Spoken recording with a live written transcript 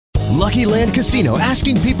Lucky Land Casino,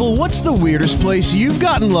 asking people, what's the weirdest place you've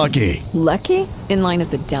gotten lucky? Lucky? In line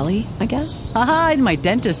at the deli, I guess? Aha, in my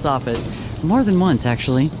dentist's office. More than once,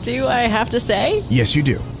 actually. Do I have to say? Yes, you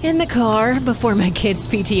do. In the car before my kids'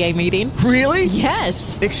 PTA meeting. Really?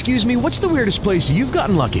 Yes. Excuse me, what's the weirdest place you've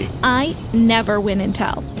gotten lucky? I never win and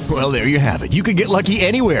tell. Well, there you have it. You can get lucky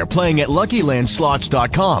anywhere, playing at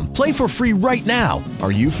LuckyLandSlots.com. Play for free right now.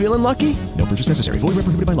 Are you feeling lucky? No purchase necessary. Void where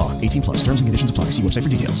prohibited by law. 18 plus. Terms and conditions apply. See website for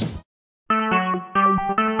details.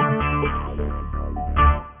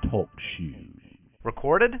 Talk shoes.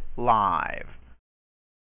 Recorded live.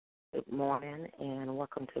 Good morning and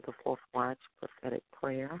welcome to the Fourth Watch Prophetic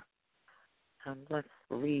Prayer. Let's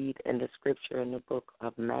read in the scripture in the book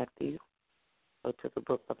of Matthew. Go to the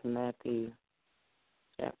book of Matthew,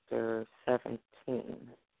 chapter 17.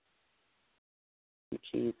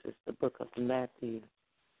 Jesus, the book of Matthew,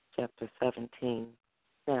 chapter 17.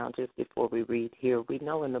 Now, just before we read here, we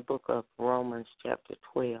know in the book of Romans, chapter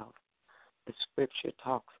 12, the scripture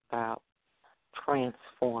talks about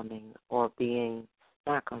transforming or being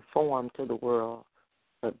not conformed to the world,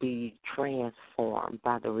 but be transformed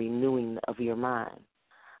by the renewing of your mind.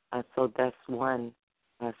 So that's one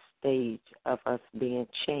stage of us being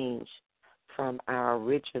changed from our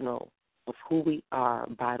original of who we are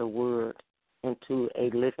by the word into a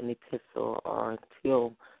living epistle or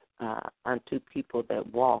unto people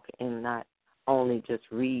that walk and not only just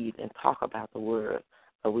read and talk about the word,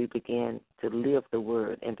 but we begin to live the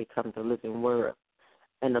word and become the living word.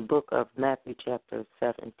 In the book of Matthew chapter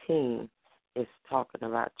 17, it's talking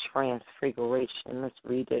about transfiguration. Let's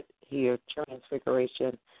read it here.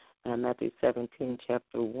 Transfiguration, Matthew 17,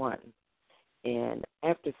 chapter 1. And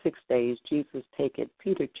after 6 days, Jesus taketh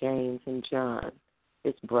Peter, James, and John,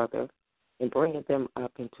 his brother, and bringeth them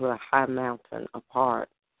up into a high mountain apart,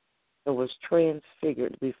 and was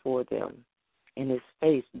transfigured before them. And his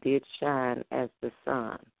face did shine as the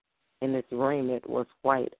sun, and his raiment was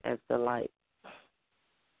white as the light.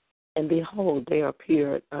 And behold, there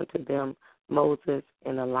appeared unto them Moses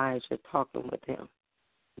and Elijah talking with him.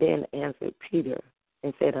 Then answered Peter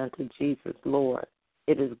and said unto Jesus, Lord,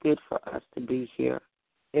 it is good for us to be here.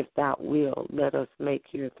 If thou wilt, let us make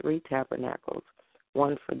here 3 tabernacles,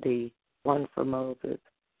 one for thee, one for Moses,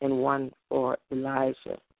 and one for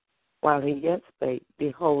Elijah. While he yet spake,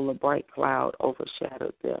 behold, a bright cloud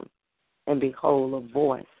overshadowed them. And behold, a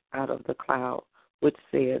voice out of the cloud, which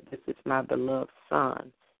said, This is my beloved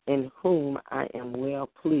Son, in whom I am well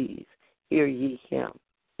pleased. Hear ye him.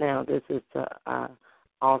 Now, this is the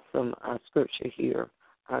awesome scripture here.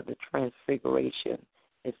 The transfiguration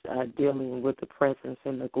is dealing with the presence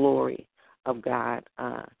and the glory of God.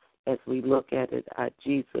 As we look at it,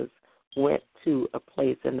 Jesus went to a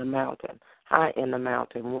place in the mountain, high in the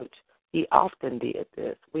mountain, which he often did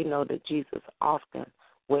this. We know that Jesus often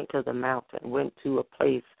went to the mountain, went to a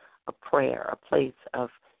place of prayer, a place of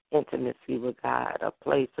intimacy with God, a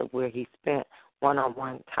place of where he spent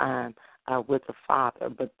one-on-one time with the Father.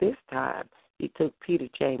 But this time, he took Peter,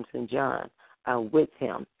 James, and John with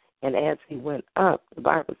him. And as he went up, the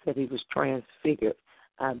Bible said he was transfigured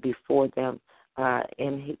before them.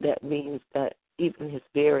 That means that even his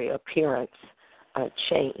very appearance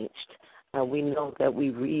changed. We know that we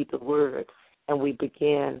read the word and we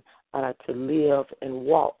begin to live and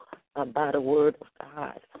walk by the word of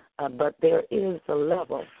God. But there is a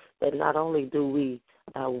level that not only do we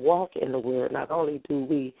walk in the word, not only do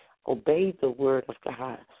we obey the word of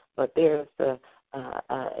God, but there's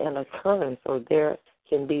an occurrence, or there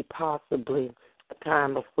can be possibly a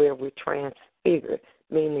time of where we're transfigured,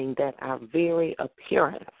 meaning that our very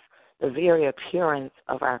appearance, the very appearance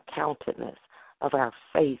of our countenance, of our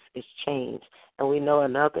face is changed. And we know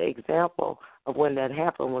another example of when that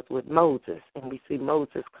happened was with Moses, and we see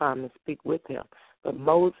Moses come and speak with him. But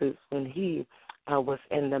Moses, when he was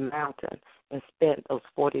in the mountain and spent those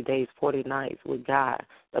 40 days, 40 nights with God,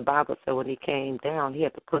 the Bible said when he came down, he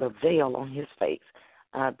had to put a veil on his face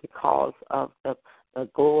because of the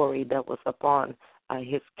glory that was upon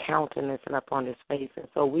his countenance and upon his face. And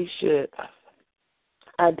so we should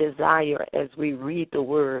desire, as we read the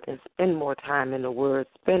word and spend more time in the word,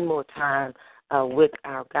 spend more time with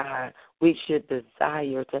our God, we should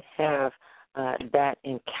desire to have that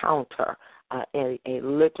encounter, a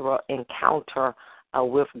literal encounter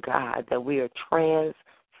with God, that we are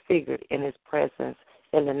transfigured in his presence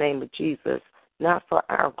in the name of Jesus, not for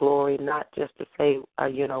our glory, not just to say,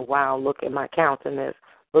 wow, look at my countenance,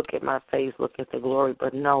 look at my face, look at the glory,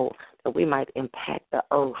 but no, that we might impact the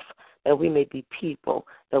earth, that we may be people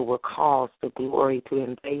that will cause the glory to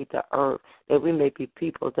invade the earth, that we may be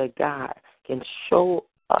people that God can show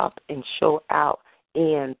up and show out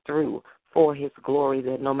in through for his glory,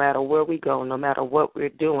 that no matter where we go, no matter what we're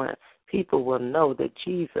doing, people will know that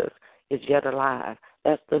Jesus is yet alive.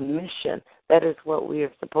 That's the mission. That is what we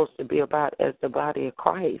are supposed to be about as the body of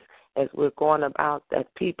Christ, as we're going about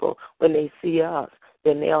that people, when they see us,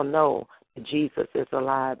 then they'll know that Jesus is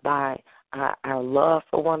alive by our love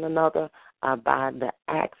for one another, by the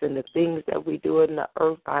acts and the things that we do in the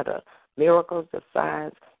earth, by the miracles, the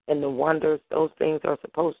signs, and the wonders. Those things are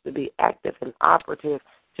supposed to be active and operative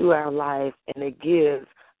to our life, and it gives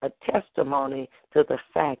a testimony to the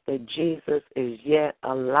fact that Jesus is yet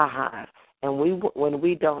alive. And when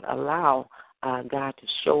we don't allow God to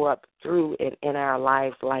show up through it in our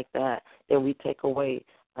lives like that, then we take away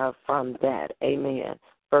from that. Amen.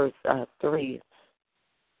 Verse 3,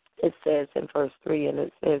 it says in verse 3, and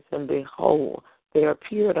it says, and behold, there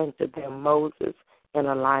appeared unto them Moses and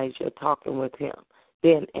Elijah talking with him.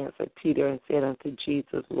 Then answered Peter and said unto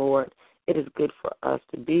Jesus, Lord, it is good for us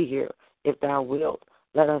to be here. If thou wilt,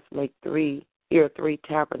 let us make three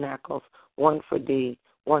tabernacles, one for thee,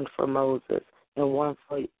 one for Moses, and one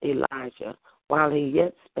for Elijah. While he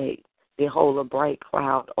yet spake, behold, a bright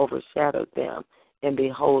cloud overshadowed them, and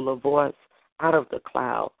behold, a voice out of the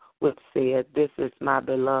cloud, which said, This is my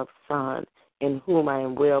beloved Son, in whom I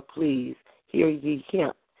am well pleased. Hear ye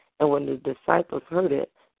him. And when the disciples heard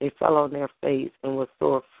it, they fell on their face and were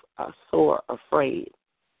sore afraid.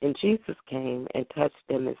 And Jesus came and touched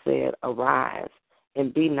them and said, Arise,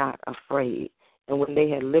 and be not afraid. And when they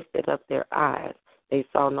had lifted up their eyes, they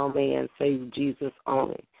saw no man save Jesus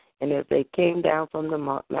only. And as they came down from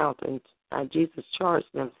the mountain, Jesus charged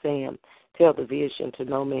them, saying, Tell the vision to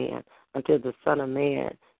no man, until the Son of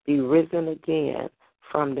Man be risen again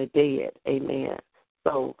from the dead. Amen.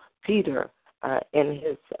 So Peter, in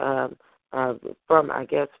his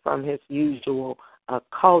from his usual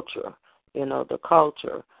culture, the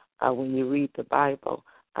culture, when you read the Bible,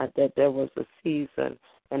 that there was a season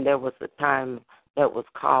and there was a time that was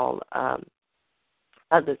called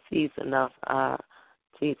the season of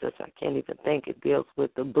Jesus. I can't even think. It deals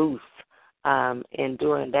with the booths. And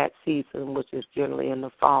during that season, which is generally in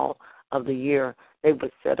the fall of the year, they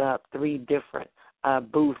would set up 3 different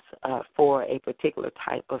booths for a particular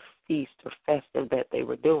type of feast or festive that they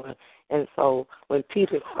were doing. And so when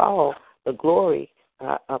Peter saw the glory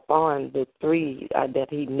upon the 3 that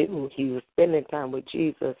he knew, he was spending time with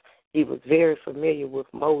Jesus. He was very familiar with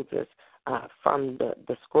Moses from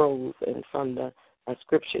the scrolls and from the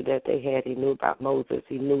scripture that they had. He knew about Moses.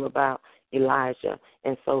 He knew about Elijah.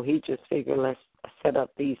 And so he just figured, let's set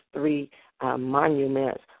up these 3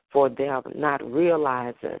 monuments for them, not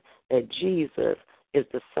realizing that Jesus is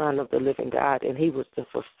the Son of the living God, and he was the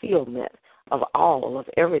fulfillment of all of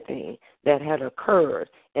everything that had occurred.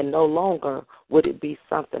 And no longer would it be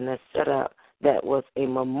something that's set up that was a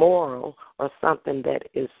memorial or something that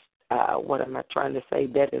is,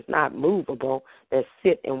 that is not movable, that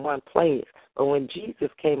sit in one place. But when Jesus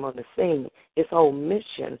came on the scene, his whole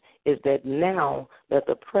mission is that now that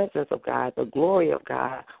the presence of God, the glory of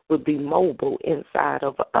God, would be mobile inside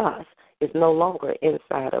of us. It's no longer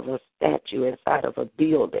inside of a statue, inside of a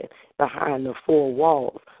building, behind the 4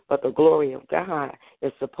 walls. But the glory of God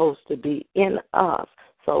is supposed to be in us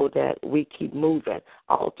so that we keep moving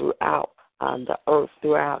all throughout the earth,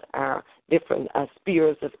 throughout our different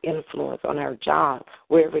spheres of influence, on our job,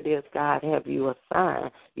 wherever it is God have you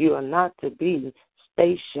assigned. You are not to be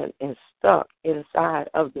stationed and stuck inside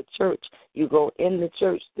of the church. You go in the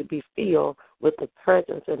church to be filled with the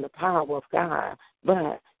presence and the power of God,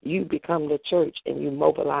 but you become the church and you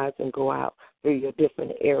mobilize and go out through your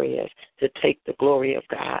different areas to take the glory of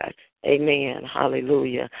God. Amen.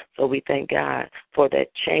 Hallelujah. So we thank God for that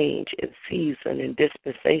change in season and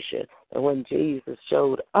dispensation. And when Jesus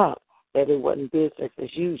showed up, that it wasn't business as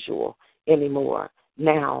usual anymore.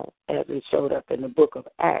 Now, as it showed up in the book of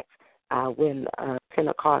Acts, when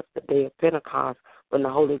Pentecost, the day of Pentecost, when the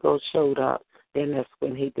Holy Ghost showed up, then that's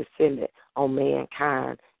when he descended on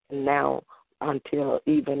mankind. And now,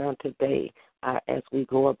 even unto today, as we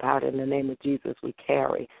go about in the name of Jesus, we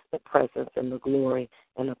carry the presence and the glory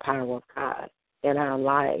and the power of God in our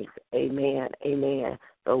lives. Amen. Amen.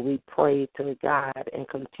 So we pray to God and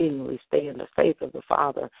continually stay in the faith of the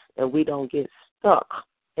Father, that we don't get stuck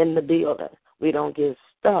in the building. We don't get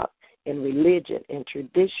stuck in religion and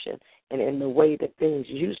tradition and in the way that things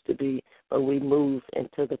used to be, but we move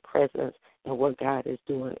into the presence and what God is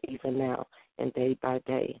doing even now and day by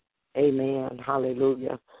day. Amen.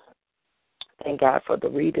 Hallelujah. Thank God for the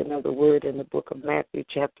reading of the word in the book of Matthew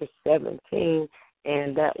chapter 17,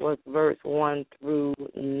 and that was verse 1 through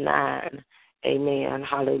 9. Amen.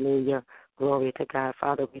 Hallelujah. Glory to God.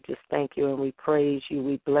 Father, we just thank you and we praise you.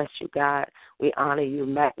 We bless you, God. We honor you,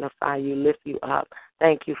 magnify you, lift you up.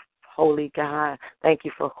 Thank you, Holy God. Thank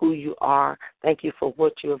you for who you are. Thank you for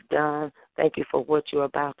what you have done. Thank you for what you're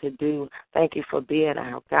about to do. Thank you for being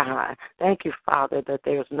our God. Thank you, Father, that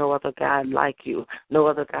there's no other God like you, no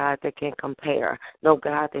other God that can compare, no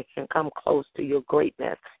God that can come close to your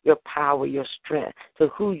greatness, your power, your strength, to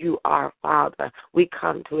who you are, Father. We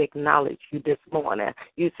come to acknowledge you this morning.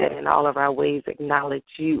 You said in all of our ways acknowledge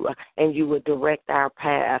you, and you would direct our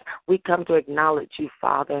path. We come to acknowledge you,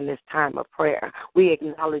 Father, in this time of prayer. We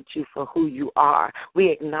acknowledge you for who you are. We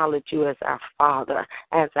acknowledge you as our Father,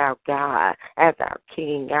 as our God, as our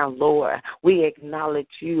King, our Lord. We acknowledge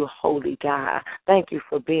you, Holy God. Thank you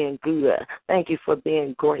for being good. Thank you for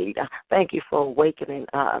being great. Thank you for awakening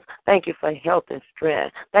us. Thank you for health and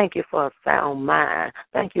strength. Thank you for a sound mind.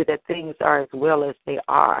 Thank you that things are as well as they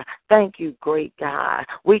are. Thank you, great God.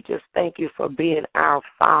 We just thank you for being our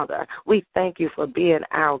Father. We thank you for being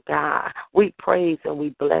our God. We praise and we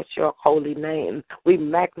bless your holy name. We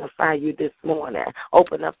magnify you this morning.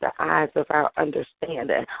 Open up the eyes of our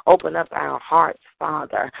understanding. Open up our hearts,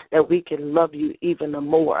 Father, that we can love you even the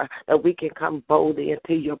more, that we can come boldly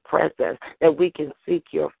into your presence, that we can seek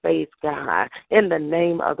your face, God, in the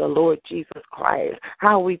name of the Lord Jesus Christ.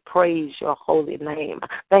 How we praise your holy name.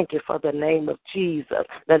 Thank you for the name of Jesus,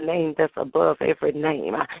 the name that's above every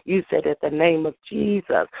name. You said at the name of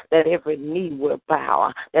Jesus that every knee will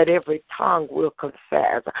bow, that every tongue will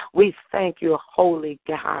confess. We thank you, holy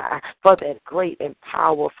God, for that great and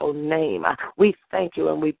powerful name. We thank you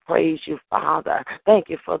and we praise you, Father. Thank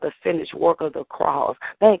you for the finished work of the cross.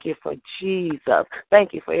 Thank you for Jesus.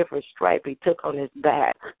 Thank you for every stripe he took on his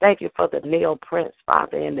back. Thank you for the nail prints,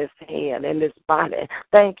 Father, in his hand, in his body.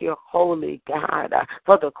 Thank you, holy God,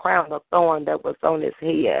 for the crown of thorn that was on his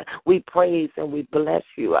head. We praise and we bless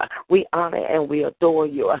you. We honor and we adore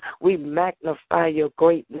you. We magnify your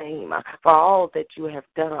great name for all that you have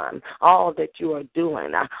done, all that you are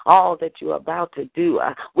doing, all that you are about to do.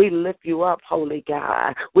 We lift you up, holy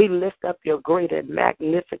God. We lift up your great and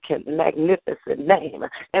magnificent name,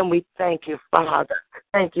 and we thank you, Father.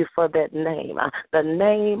 Thank you for that name, the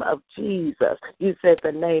name of Jesus. You said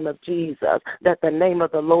the name of Jesus, that the name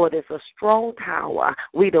of the Lord is a strong tower.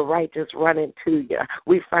 We the righteous run into you.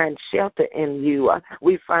 We find shelter in you.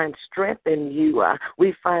 We find strength in you.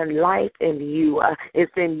 We find life in you.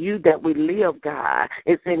 It's in you that we live, God.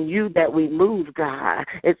 It's in you that we move, God.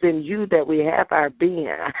 It's in you that we have our being.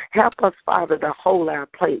 Help us, Father, to hold our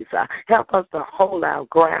place. Help us to hold our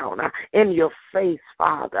ground in your face,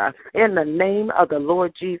 Father. In the name of the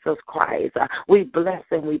Lord Jesus Christ, we bless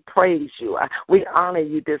and we praise you. We honor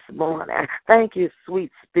you this morning. Thank you,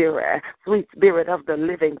 sweet Spirit of the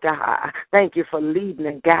living God. Thank you for leading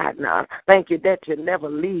and guiding us. Thank you that you never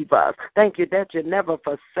leave us. Thank you that you never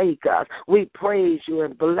forsake us. We praise you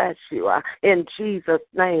and bless you. In Jesus'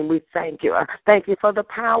 name, we thank you. Thank you for the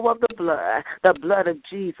power of the blood of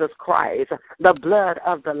Jesus Christ, the blood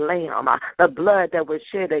of the Lamb, the blood that was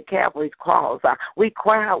shed at Calvary's cross. We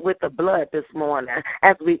cry out with the blood this morning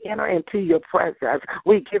as we enter into your presence.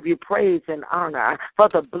 We give you praise and honor for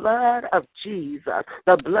the blood of Jesus,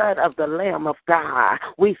 the blood of the Lamb of God.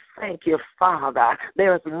 We thank you, Father.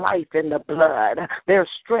 There's life in the blood. There's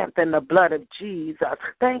strength in the blood of Jesus.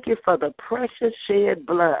 Thank you for the precious shed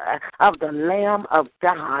blood of the Lamb of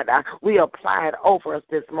God. We apply it over us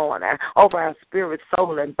this morning, over our spirit,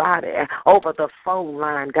 soul, and body, over the phone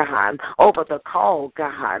line, God, over the call,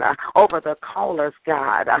 God, over the callers,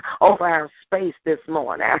 God, over our space this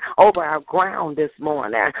morning, over our ground this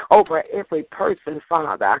morning, over every person,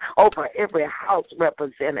 Father, over every house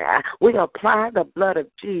represented. We apply the blood of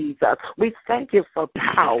Jesus. We thank you for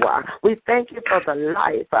power. We thank you for the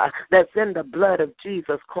life that's in the blood of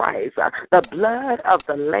Jesus Christ, the blood of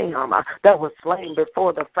the Lamb that was slain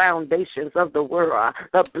before the foundations of the world,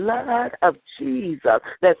 the blood of Jesus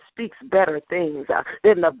that speaks better things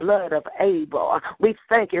than the blood of Abel. We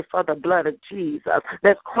thank you for the blood of Jesus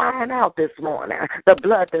that's crying out this morning, the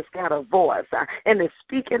blood that's got a voice and is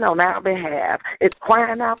speaking on our behalf. It's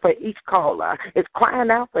crying out for each caller. It's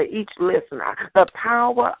crying out for each listener. The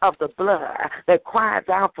power of the blood that cries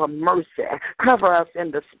out for mercy. Cover us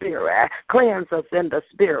in the Spirit. Cleanse us in the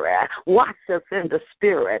Spirit. Wash us in the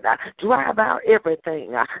Spirit. Drive out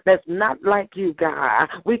everything that's not like you, God.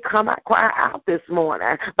 We cry out this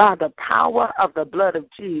morning by the power of the blood of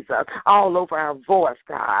Jesus all over our voice,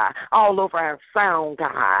 God, all over our sound,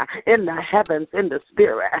 God, in the heavens, in the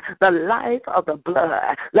spirit, the life of the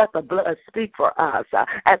blood. Let the blood speak for us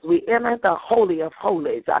as we enter the Holy of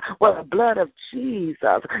Holies, where the blood of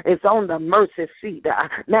Jesus is on the mercy seat.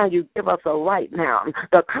 Now you give us a right now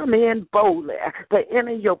to come in boldly, to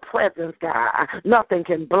enter your presence, God. Nothing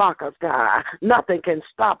can block us, God. Nothing can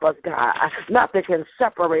stop us, God. Nothing can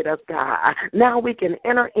separate us, God. Now we can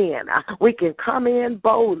enter in. We can come in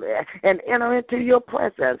boldly and enter into your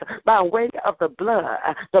presence by way of the blood,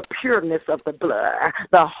 the pureness of the blood,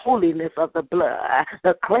 the holiness of the blood,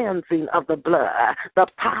 the cleansing of the blood, the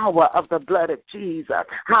power of the blood of Jesus.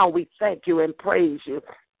 How we thank you and praise you.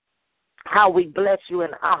 How we bless you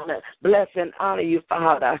and bless and honor you,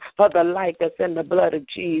 Father, for the life that's in the blood of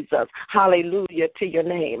Jesus. Hallelujah to your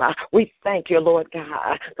name. We thank you, Lord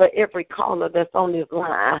God, for every caller that's on this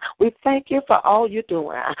line. We thank you for all you're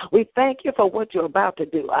doing. We thank you for what you're about to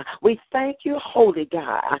do. We thank you, Holy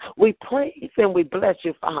God. We praise and we bless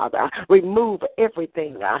you, Father. Remove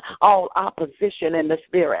everything, all opposition in the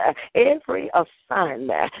spirit, every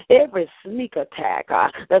assignment, every sneak attack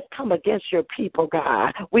that's come against your people,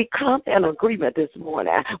 God. We come in agreement this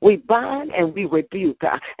morning. We bind and we rebuke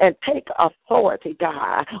and take authority,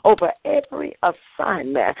 God, over every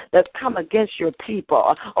assignment that's come against your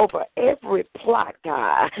people, over every plot,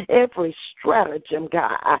 God, every stratagem,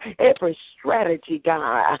 God, every strategy,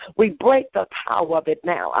 God. We break the power of it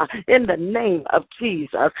now in the name of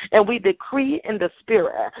Jesus, and we decree in the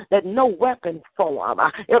spirit that no weapon form,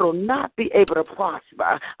 it'll not be able to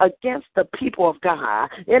prosper against the people of God.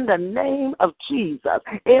 In the name of Jesus,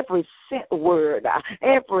 every sent word,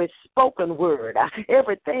 every spoken word,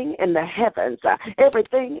 everything in the heavens,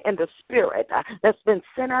 everything in the spirit that's been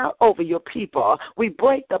sent out over your people, we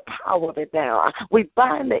break the power of it now. We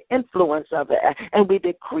bind the influence of it, and we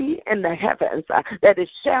decree in the heavens that it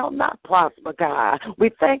shall not prosper, God.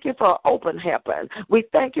 We thank you for open heaven. We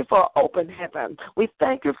thank you for open heaven. We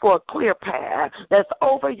thank you for a clear path that's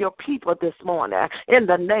over your people this morning in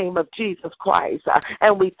the name of Jesus Christ.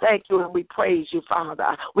 And we thank you and we praise you,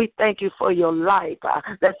 Father. We thank you for your life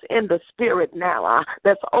that's in the spirit now,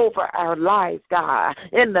 that's over our lives, God,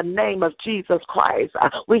 in the name of Jesus Christ.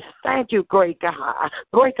 We thank you, great God.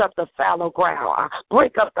 Break up the fallow ground,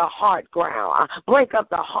 break up the hard ground, break up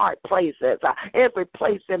the hard places, every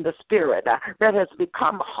place in the spirit that has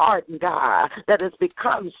become hardened, God, that has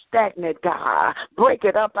become stagnant, God. Break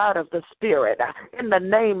it up out of the spirit in the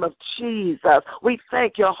name of Jesus. We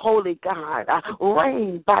thank you, Holy God.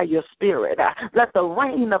 Reign by your spirit. Let the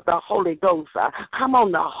reign of the Holy Ghost come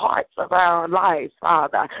on the hearts of our lives,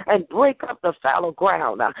 Father, and break up the fallow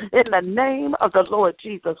ground in the name of the Lord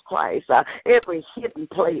Jesus Christ. Every hidden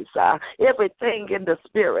place, everything in the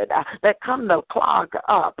spirit that come to clog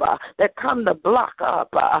up, that come to block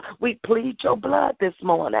up, we plead your blood this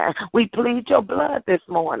morning. We plead your blood this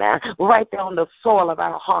morning, right down the soil of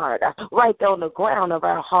our heart, right down the ground of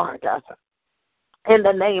our heart. In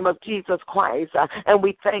the name of Jesus Christ, and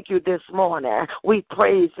we thank you this morning. We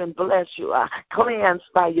praise and bless you. Cleansed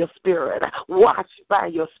by your spirit, watched by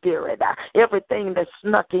your spirit. Everything that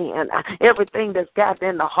snuck in, everything that's got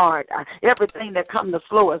in the heart, everything that come to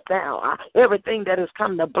slow us down, everything that has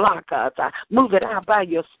come to block us, move it out by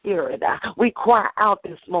your spirit. We cry out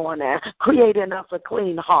this morning, create in us a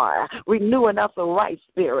clean heart, renew in us a right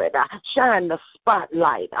spirit, shine the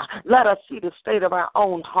spotlight. Let us see the state of our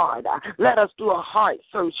own heart. Let us do a heart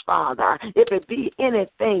search, Father. If it be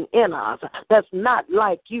anything in us that's not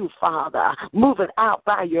like you, Father, move it out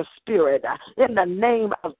by your spirit in the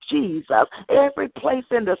name of Jesus. Every place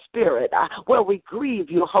in the spirit where we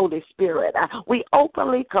grieve you, Holy Spirit, we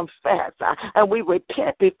openly confess and we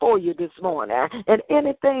repent before you this morning. And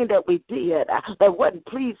anything that we did that wasn't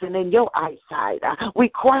pleasing in your eyesight, we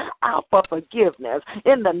cry out for forgiveness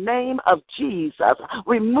in the name of Jesus.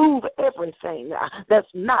 Remove everything that's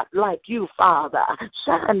not like you, Father.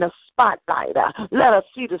 Shine the spotlight. Let us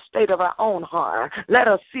see the state of our own heart. Let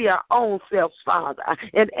us see our own selves, Father.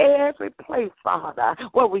 In every place, Father,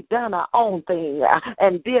 where we done our own thing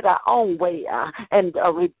and did our own way and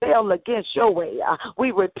rebelled against your way, we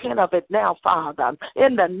repent of it now, Father.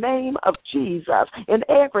 In the name of Jesus, in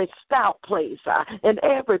every stout place, in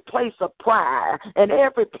every place of pride, in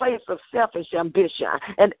every place of selfish ambition,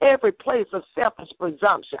 in every place of selfish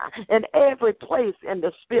presumption, in every place in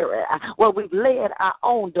the spirit where we've led our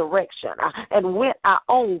own direction, direction and went our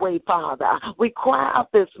own way, Father. We cry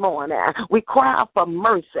out this morning. We cry out for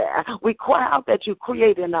mercy. We cry out that you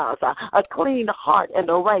create in us a clean heart and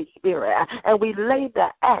a right spirit. And we lay the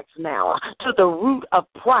axe now to the root of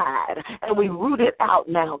pride. And we root it out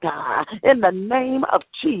now, God, in the name of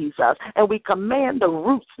Jesus. And we command the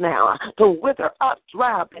roots now to wither up,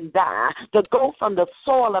 dry up, and die, to go from the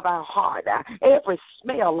soil of our heart. Every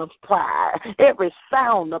smell of pride, every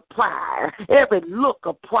sound of pride, every look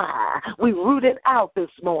of pride, we root it out this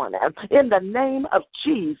morning in the name of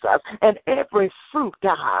Jesus. And every fruit,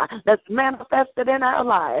 God, that's manifested in our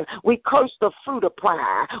lives, we curse the fruit of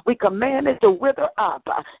pride. We command it to wither up.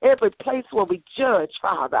 Every place where we judge,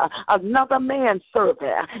 Father, another man's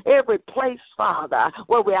servant, every place, Father,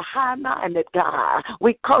 where we're high-minded, God,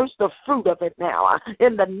 we curse the fruit of it now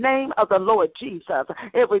in the name of the Lord Jesus.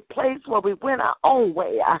 Every place where we went our own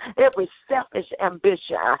way, every selfish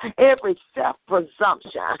ambition, every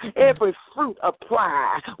self-presumption, every fruit of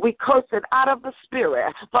pride, we curse it out of the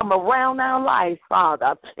spirit from around our life,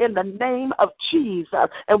 Father, in the name of Jesus.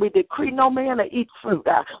 And we decree no man to eat fruit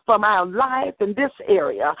from our life in this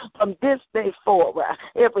area from this day forward.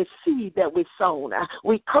 Every seed that we sown,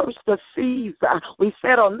 we curse the seeds we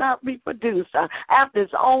said will not reproduce after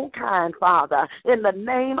its own kind, Father, in the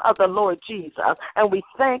name of the Lord Jesus. And we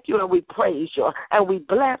thank you and we praise you and we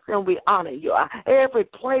bless and we honor you. Every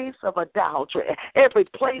place of adultery, every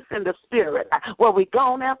place in the spirit where we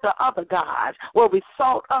gone after other gods, where we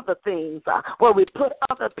sought other things, where we put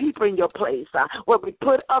other people in your place, where we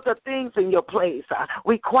put other things in your place,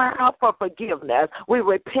 we cry out for forgiveness. We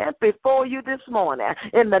repent before you this morning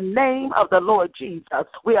in the name of the Lord Jesus.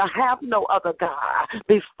 We'll have no other God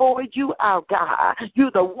before you, our God.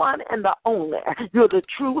 You're the one and the only. You're the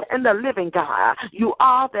true and the living God. You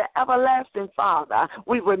are the everlasting Father.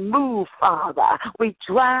 We remove, Father. We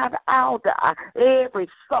drive out every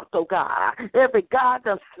subtle God, every God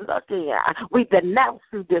that's snuck in. We denounce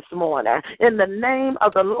you this morning in the name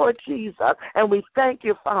of the Lord Jesus. And we thank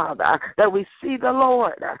you, Father, that we see the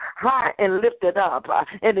Lord high and lifted up,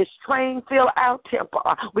 and his train fill our temple.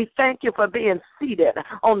 We thank you for being seated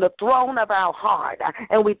on the throne of our heart,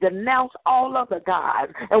 and we denounce all other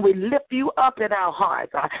gods, and we lift you up in our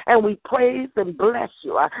hearts, and we praise and bless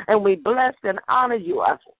you, and we bless and honor you.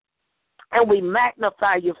 And we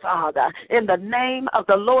magnify you, Father, in the name of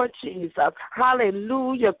the Lord Jesus.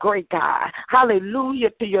 Hallelujah, great God.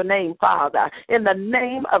 Hallelujah to your name, Father. In the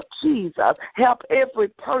name of Jesus, help every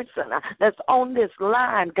person that's on this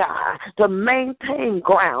line, God, to maintain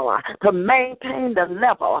ground, to maintain the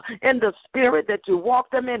level in the spirit that you walk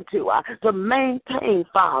them into, to maintain,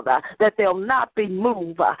 Father, that they'll not be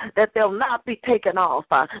moved, that they'll not be taken off,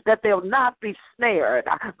 that they'll not be snared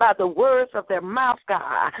by the words of their mouth,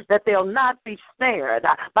 God, that they'll not be snared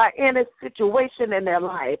by any situation in their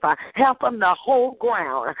life. Help them to hold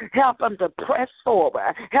ground. Help them to press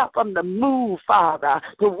forward. Help them to move, Father,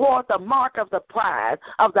 toward the mark of the prize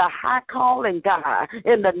of the high calling, God,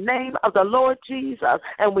 in the name of the Lord Jesus.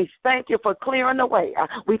 And we thank you for clearing the way.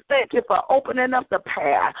 We thank you for opening up the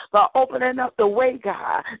path, for opening up the way,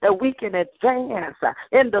 God, that we can advance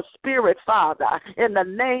in the Spirit, Father, in the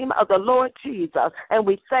name of the Lord Jesus. And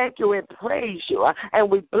we thank you and praise you, and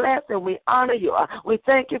we bless and we honor you. We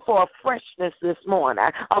thank you for a freshness this morning,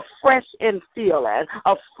 a fresh infilling,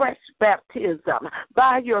 a fresh baptism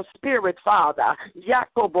by your Spirit, Father.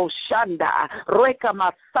 Yakobo Shanda, Reka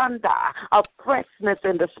Masanda, a freshness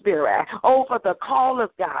in the Spirit over the call of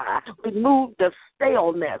God. Remove the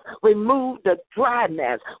staleness, remove the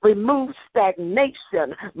dryness, remove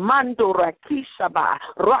stagnation. Mandura Kishaba,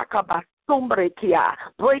 Rakaba Sumbrekia,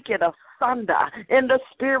 break it asunder in the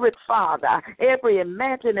Spirit, Father. Every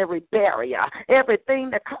imaginary barrier,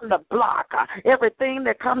 everything that come to block, everything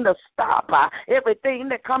that come to stop, everything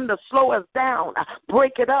that come to slow us down,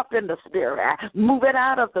 break it up in the Spirit. Move it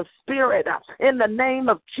out of the Spirit in the name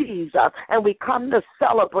of Jesus. And we come to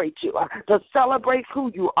celebrate you, to celebrate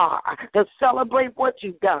who you are, to celebrate what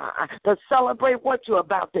you've done, to celebrate what you're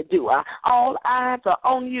about to do. All eyes are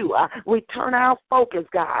on you. We turn our focus,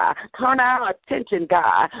 God, turn our attention,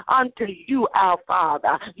 God, unto you, our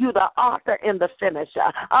Father. You, the author and the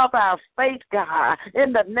finisher of our faith, God,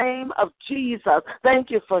 in the name of Jesus.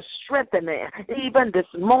 Thank you for strengthening even this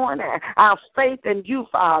morning our faith in you,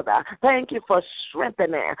 Father. Thank you for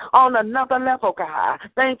strengthening on another level, God.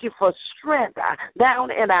 Thank you for strength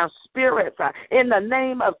down in our spirits in the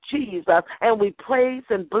name of Jesus. And we praise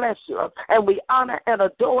and bless you, and we honor and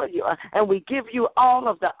adore you, and we give you all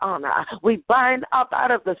of the honor. We bind up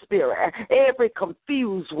out of the Spirit every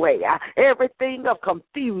confused way, Everything of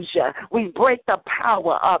confusion, we break the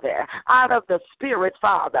power of it out of the spirit,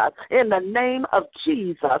 Father, in the name of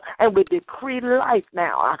Jesus. And we decree life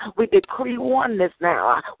now. We decree oneness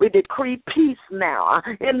now. We decree peace now.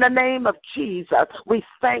 In the name of Jesus, we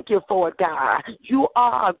thank you for it, God. You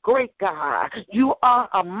are a great God. You are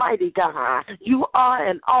a mighty God. You are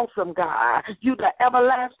an awesome God. You the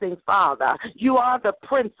everlasting Father. You are the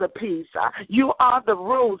Prince of Peace. You are the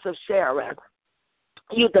Rose of Sharon.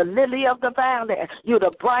 You the lily of the valley. You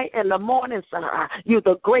the bright and the morning star. You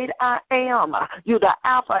the great I am. You the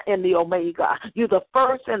Alpha and the Omega. You the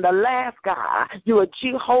first and the last God. You are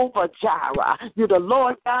Jehovah Jireh. You the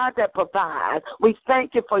Lord God that provides. We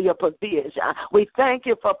thank you for your provision. We thank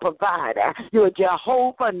you for providing. You are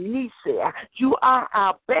Jehovah Nisi. You are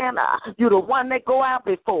our banner. You the one that go out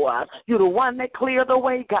before us. You the one that clear the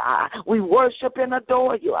way, God. We worship and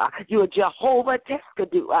adore you. You are Jehovah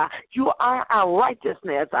Teskadu. You are our righteousness.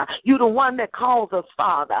 You the one that calls us,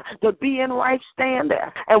 Father, to be in right standing.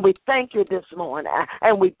 And we thank you this morning.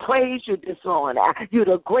 And we praise you this morning. You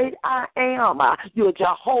the great I am. You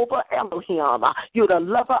Jehovah Elohim. You the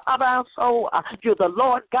lover of our soul. You the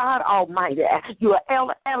Lord God Almighty. You are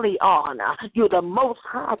El Elyon. You the Most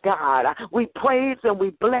High God. We praise and we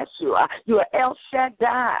bless you. You are El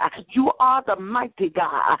Shaddai. You are the mighty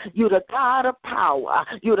God. You the God of power.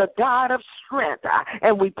 You the God of strength.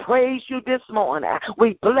 And we praise you this morning.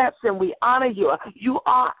 We bless and we honor you. You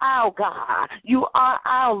are our God. You are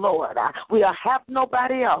our Lord. We'll have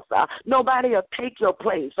nobody else. Nobody will take your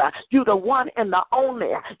place. You're the one and the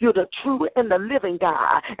only. You're the true and the living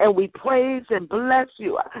God. And we praise and bless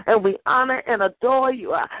you. And we honor and adore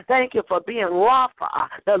you. Thank you for being Rapha,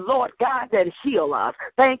 the Lord God that heals us.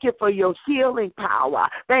 Thank you for your healing power.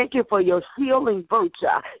 Thank you for your healing virtue.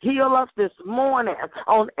 Heal us this morning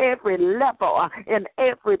on every level, in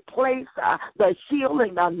every place. The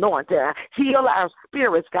healing anointing. Heal our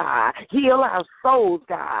spirits, God. Heal our souls,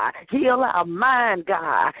 God. Heal our mind,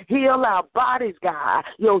 God. Heal our bodies, God.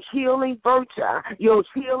 Your healing virtue, your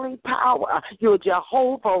healing power, your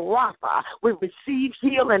Jehovah Rapha. We receive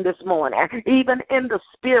healing this morning, even in the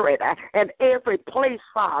spirit and every place,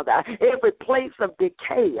 Father, every place of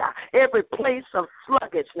decay, every place of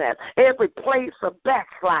sluggishness, every place of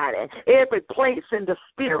backsliding, every place in the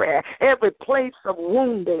spirit, every place of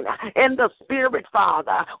wounding in the spirit,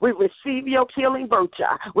 Father. We receive your healing virtue.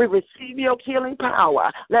 We receive your healing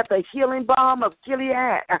power. Let the healing balm of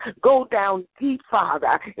Gilead go down deep,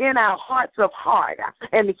 Father, in our hearts of heart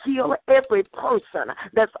and heal every person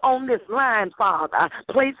that's on this line, Father.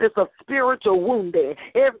 Places of spiritual wounding,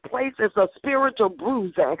 every places of spiritual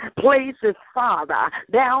bruising, places, Father,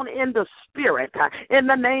 down in the spirit. In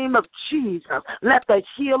the name of Jesus, let the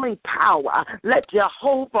healing power, let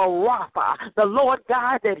Jehovah Rapha, the Lord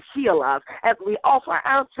God that heal us, as we offer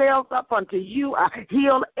ourselves up unto you,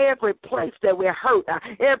 heal every place that we're hurt,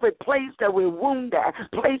 every place that we're wounded,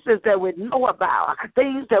 places that we know about,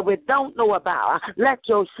 things that we don't know about. Let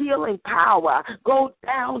your healing power go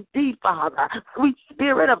down deep, Father. Sweet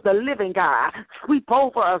Spirit of the living God, sweep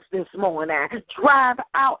over us this morning. Drive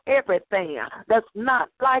out everything that's not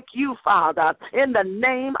like you, Father, in the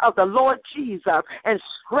name of the Lord Jesus, and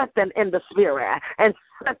strengthen in the spirit, and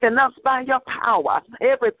strengthen us by your power.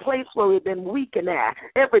 Every place where we've been weakened at,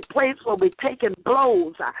 every place where we've taken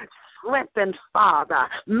blows, strengthen, Father.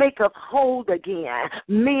 Make us whole again.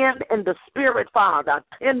 Men in the spirit, Father.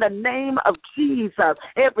 In the name of Jesus,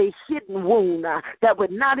 every hidden wound that we're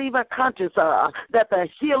not even conscious of, that the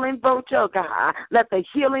healing virtue, God, let the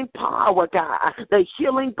healing power, God, the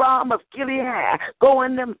healing balm of Gilead go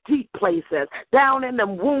in them deep places, down in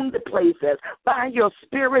them wounded places, by your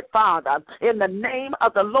spirit, Father, in the name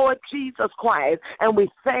of the Lord Jesus Christ. And we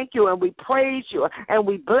thank you and we praise you and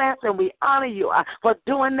we bless and we honor you for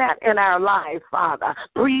doing that in our lives, Father.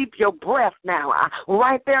 Breathe your breath now,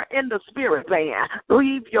 right there in the spirit, man.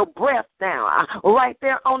 Breathe your breath now, right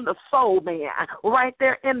there on the soul, man. Right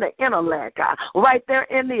there in the intellect, right there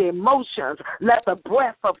in the emotions. Let the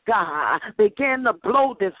breath of God begin to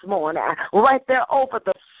blow this morning, right there over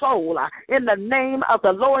the soul, in the name of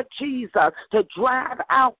the Lord Jesus, to drive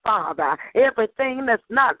out, Father, everything that's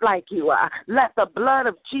not like you. Let the blood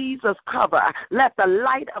of Jesus cover. Let the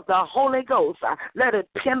light of the Holy Ghost, let it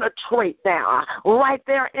penetrate penetrate now, right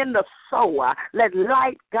there in the soul. Let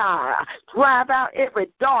light, God, drive out every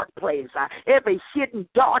dark place, every hidden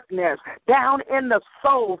darkness down in the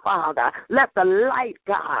soul, Father. Let the light,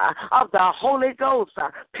 God, of the Holy Ghost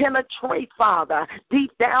penetrate, Father,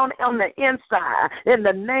 deep down on the inside in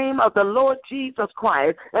the name of the Lord Jesus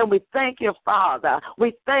Christ. And we thank you, Father.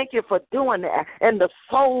 We thank you for doing that in the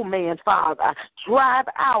soul, man, Father. Drive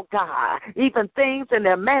out, God, even things in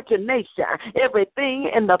the imagination, everything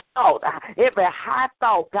in the thought, every high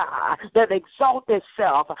thought, God, that exalts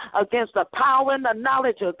itself against the power and the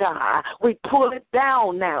knowledge of God. We pull it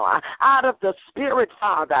down now out of the spirit,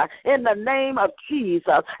 Father, in the name of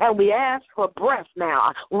Jesus. And we ask for breath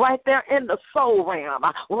now, right there in the soul realm,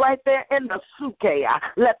 right there in the suke.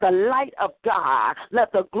 Let the light of God,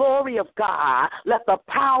 let the glory of God, let the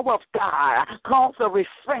power of God cause a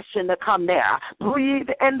refreshing to come there. Breathe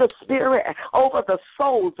in the spirit over the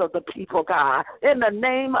souls of the people, God, in the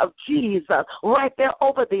name of Jesus, right there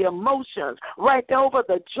over the emotions, right there over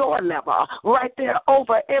the joy level, right there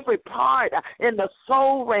over every part in the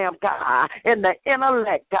soul realm, God, in the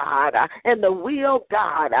intellect, God, in the will,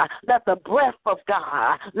 God. Let the breath of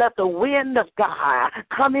God, let the wind of God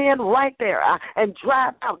come in right there and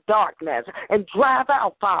drive out darkness and drive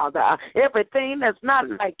out, Father, everything that's not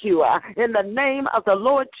like you in the name of the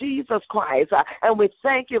Lord Jesus Christ. And we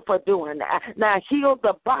thank you for doing that. Now heal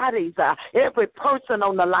the bodies, every person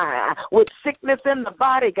on the line with sickness in the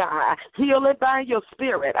body, God. Heal it by your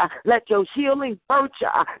spirit. Let your healing virtue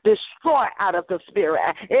destroy out of the spirit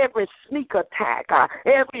every sneak attack,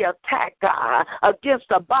 every attack, God, against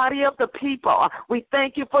the body of the people. We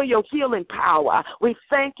thank you for your healing power. We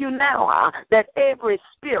thank you now that every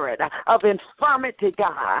spirit of infirmity,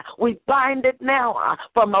 God, we bind it now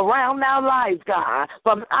from around our lives, God,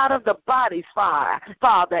 from out of the bodies,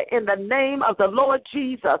 Father, in the name of the Lord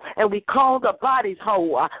Jesus. And we call the bodies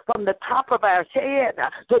whole from the top of our head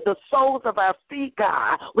to the soles of our feet,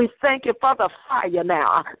 God. We thank you for the fire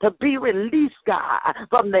now to be released, God,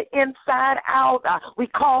 from the inside out. We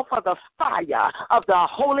call for the fire of the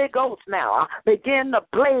Holy Ghost now. Begin to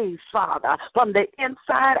blaze, Father, from the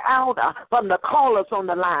inside out, from the callers on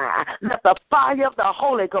the line. Let the fire of the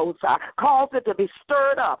Holy Ghost cause it to be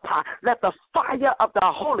stirred up. Let the fire of the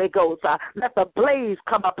Holy Ghost, let the blaze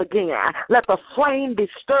come up again. Let the flame be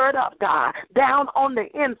stirred up, God, down on the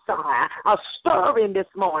inside. A stirring this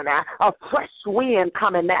morning, a fresh wind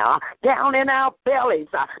coming now, down in our bellies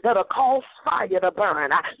that'll cause fire to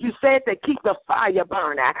burn. You said to keep the fire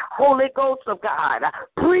burning. Holy Ghost of God,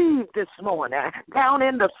 breathe this morning down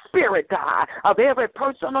in the spirit, God, of every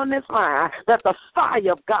person on this line, that the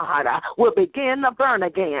fire of God will begin to burn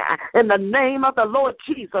again. In the name of the Lord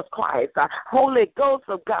Jesus Christ, Holy Ghost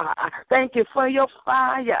of God, thank you for your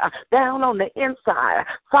fire down on the inside.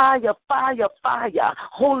 Fire, fire, fire.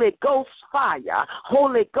 Holy Ghost fire.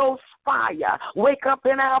 Holy Ghost fire. Wake up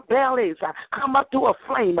in our bellies. Come up to a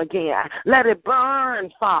flame again. Let it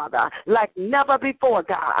burn, Father, like never before,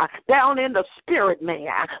 God. Down in the spirit, man.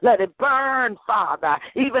 Let it burn, Father,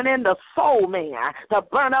 even in the soul, man. To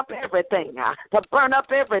burn up everything. To burn up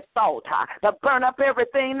every thought. To burn up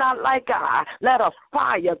everything not like God. Let a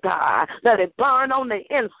fire, God. Let it burn on the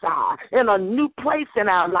inside in a new place in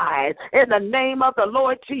our lives. In the name of the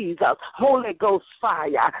Lord Jesus. Holy Ghost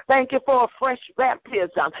fire. Thank you for a fresh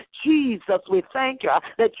baptism. Jesus, we thank you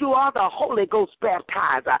that you are the Holy Ghost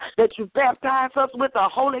baptizer, that you baptize us with the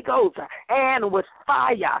Holy Ghost and with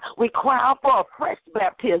fire. We cry out for a fresh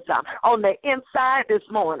baptism on the inside this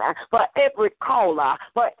morning for every caller,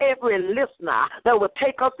 for every listener that will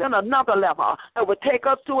take us in another level, that will take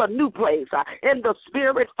us to a new place in the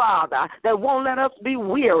spirit, Father, that won't let us be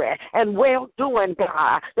weary and well-doing,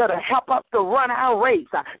 God, that'll help us to run our race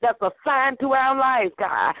that's assigned to our lives,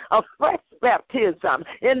 God, a fresh baptism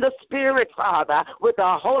in the spirit, Father, with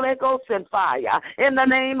the Holy Ghost and fire. In the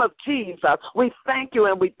name of Jesus, we thank you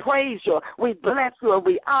and we praise you. We bless you and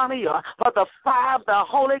we honor you for the fire of the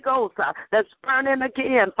Holy Ghost that's burning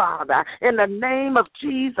again, Father. In the name of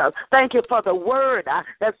Jesus, thank you for the word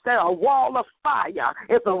that said a wall of fire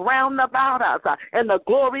is around about us, and the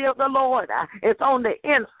glory of the Lord is on the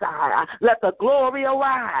inside. Let the glory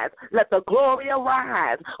arise. Let the glory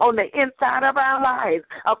arise on the inside of our lives.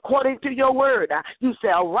 According to your word, you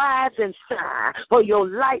shall rise and shine, for your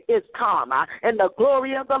light is come, and the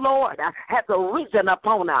glory of the Lord has arisen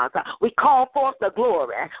upon us. We call forth the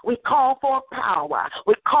glory. We call forth power.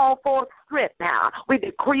 We call forth strength now. We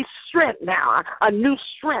decree strength now, a new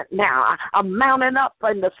strength now, a mounting up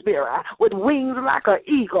in the spirit with wings like an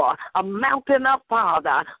eagle, a mountain up,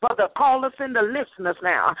 Father, for the callers and the listeners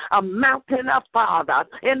now, a mountain up, Father,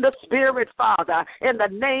 in the spirit, Father, in the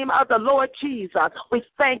name of the Lord Jesus. We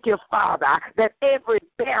thank you, Father, that every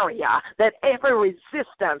barrier, that every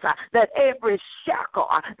resistance, that every shackle,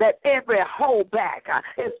 that every holdback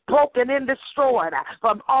is broken and destroyed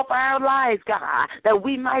from off our lives, God, that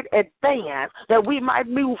we might advance, that we might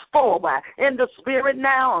move forward in the spirit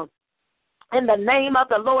now. In the name of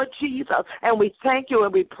the Lord Jesus, and we thank you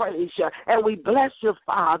and we praise you and we bless you,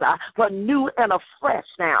 Father, for new and a fresh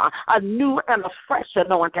now, a new and a fresh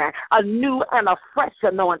anointing, a new and a fresh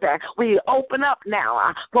anointing. We open up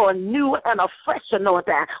now for a new and a fresh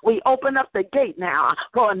anointing. We open up the gate now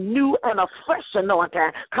for a new and a fresh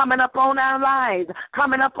anointing coming up on our lives,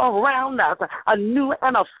 coming up around us, a new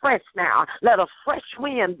and a fresh now. Let a fresh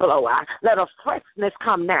wind blow out. Let a freshness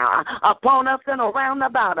come now upon us and around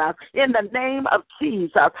about us. In the name of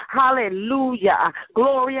Jesus. Hallelujah.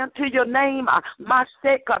 Glory unto your name.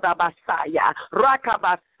 Masekada Basaya.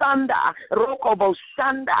 Rakabasanda.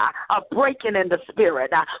 Rokoboshanda. A breaking in the spirit.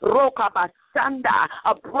 Rokabasanda.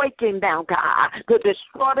 A breaking down, God, to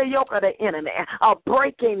destroy the yoke of the enemy. A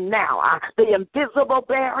breaking now. The invisible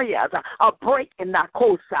barriers. A breaking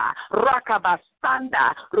Nakosa. Rakabasanda.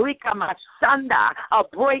 Rikamasanda. A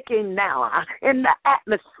breaking now in the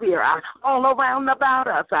atmosphere all around about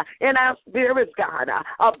us. In our spirits, God,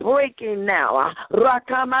 a breaking now.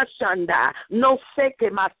 Rakamashanda, no seke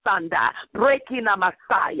masanda, breaking a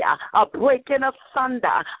Messiah, a breaking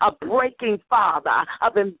asunder, a breaking, Father,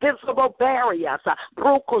 of invisible barriers.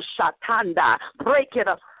 Broko shatanda, breaking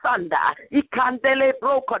asunder, ikandele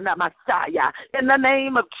broken Messiah. In the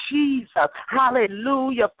name of Jesus,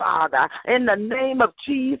 hallelujah, Father. In the name of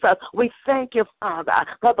Jesus, we thank you, Father,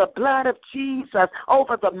 for the blood of Jesus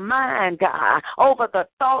over the mind, God, over the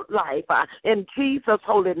thought life. In Jesus'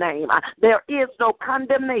 holy name, there is no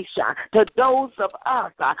condemnation to those of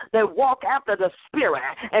us that walk after the Spirit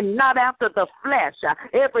and not after the flesh.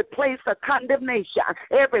 Every place of condemnation,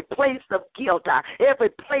 every place of guilt, every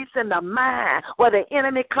place in the mind where the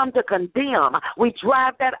enemy come to condemn, we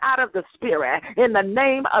drive that out of the spirit in the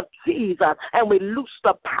name of Jesus, and we loose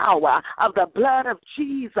the power of the blood of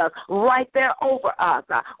Jesus right there over us,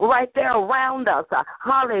 right there around us.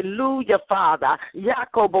 Hallelujah, Father.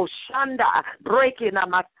 Yakobo Shanda, breaking a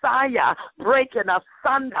Messiah, breaking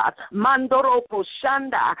asunder, Mandoropo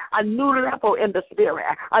Shanda, a new level in the spirit,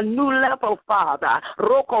 a new level, Father.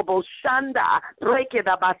 Rokobo Shanda, breaking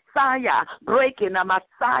a Messiah, breaking a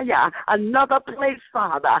Messiah, another place,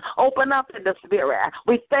 Father. Open up in the spirit.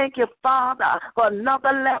 We thank you, Father, for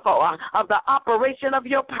another level of the operation of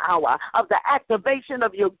your power, of the activation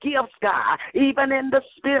of your gifts, God, even in the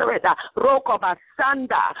spirit.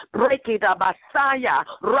 Rokobasanda, breaking the Messiah,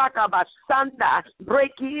 Rakabasanda,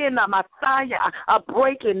 breaking the Messiah, a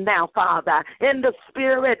breaking now, Father, in the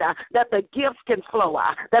spirit, that the gifts can flow,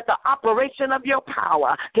 that the operation of your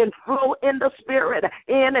power can flow in the spirit,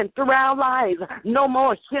 in and through our lives. No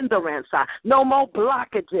more hindrance, no more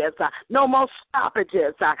blockages, no more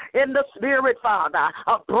stoppages in the spirit, Father.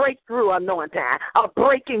 A breakthrough anointing, a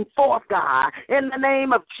breaking forth, God. In the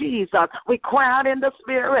name of Jesus, we cry out in the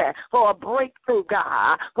spirit for a breakthrough,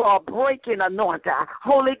 God, for a breaking anointing.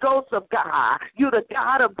 Holy Ghost of God, you the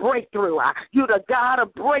God of breakthrough. You the God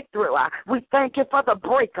of breakthrough. We thank you for the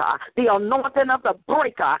breaker, the anointing of the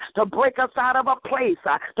breaker to break us out of a place,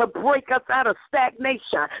 to break us out of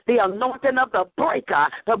stagnation, the anointing of the breaker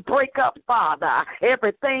to break up, Father,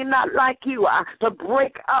 everything not like you, to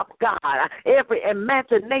break up, God, every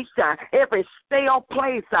imagination, every stale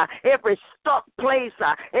place, every stuck place,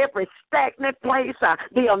 every stagnant place,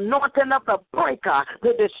 the anointing of the breaker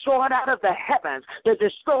to destroy it out of the heavens, to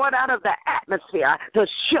destroy it out of the atmosphere, to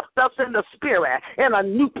shift us in the spirit in a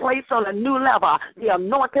new place on a new level, the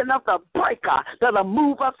anointing of the breaker that'll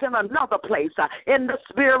move us in another place in the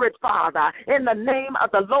spirit, Father, in the name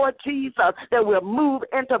of the Lord Jesus, that we'll move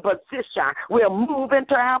into position, we'll move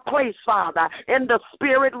into our place, Father, in the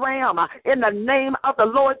spirit realm, in the name of the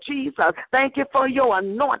Lord Jesus. Thank you for your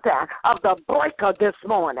anointing of the breaker this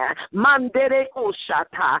morning. Mandere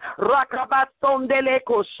koshata, rakabatondele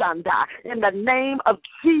koshanda, in the name of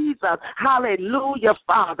Jesus. Hallelujah,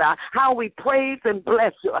 Father. How we praise and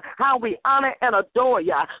bless you, how we honor and adore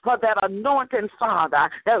you for that anointing, Father,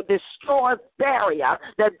 that destroys barriers,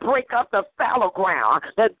 that break up the fallow ground,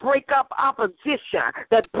 that break up opposition,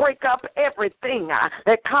 that break up everything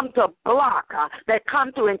that come to block, that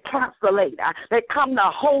come to encapsulate, that come to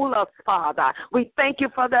hold us, Father. We thank you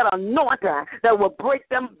for that anointing that will break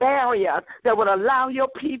them barriers, that would allow your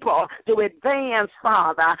people to advance,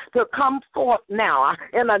 Father, to come forth now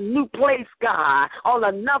in a new place, God, on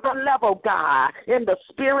another level, God, in the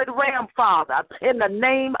spirit realm, Father, in the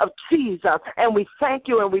name of Jesus. And we thank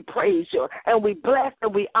you and we praise you and we bless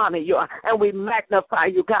and we honor you and we magnify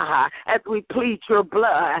you, God, as we plead your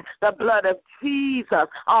blood, the blood of Jesus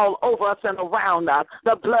all over us and around us,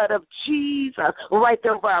 the blood of Jesus right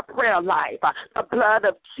there over our prayer life, the blood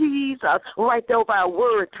of Jesus right there over our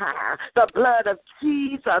word time, the blood of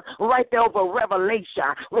Jesus right there over revelation,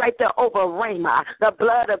 right there over rhema, the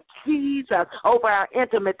blood of Jesus over our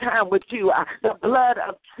intimate time with you, the blood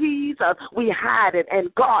of Jesus, we hide it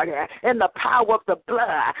and guard it in the power of the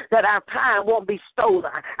blood, that our time won't be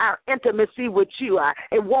stolen, our intimacy with you,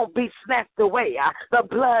 it won't be snatched away, the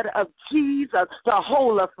blood of Jesus to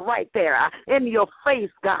hold us right there in your face,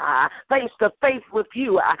 God, face to face with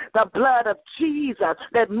you, the blood of Jesus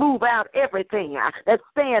that move out everything that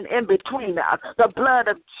stand in between us, the blood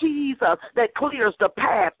of Jesus that clears the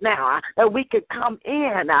path now, that we can come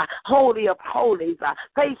in holy of holies,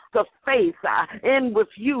 face to face in with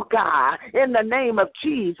you, God, in the name of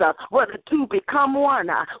Jesus, where the two become one.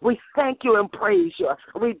 We thank you and praise you.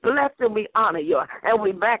 We bless and we honor you, and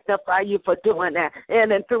we magnify you for doing that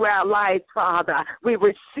in and through our lives, Father. We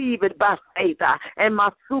receive it by faith. And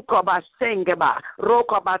masuka ba sengeba,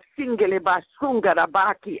 roka ba singele ba sungara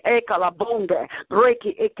baki ekalabonde,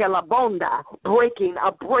 breaking ekalabonda, breaking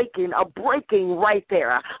right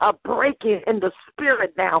there, a breaking in the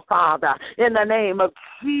spirit now, Father, in the name of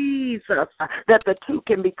Jesus, that the two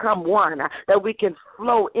can become one, that we can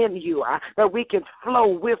flow in you, that we can flow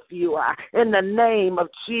with you, in the name of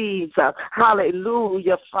Jesus.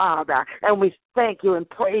 Hallelujah, Father. And we thank you and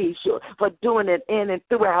praise you for doing it in and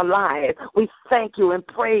through our lives. We thank you and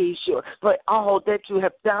praise you for all that you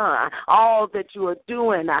have done, all that you are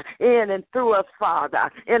doing in and through us, Father,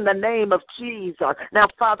 in the name of Jesus. Now,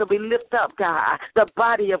 Father, we lift up, God, the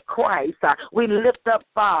body of Christ. We lift up,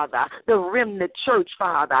 Father, the remnant church,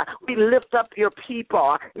 Father. We lift up your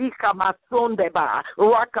people. Ikamasundeba,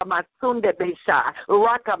 Rakamasundebesha,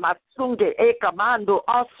 Rakamasunde, Ekamando,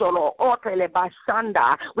 Osolo, Otele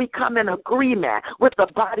Basanda. We come in agreement with the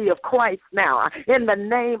body of Christ now, in the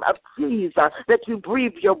name of Jesus, that you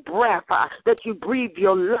breathe your breath, that you breathe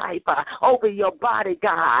your life over your body,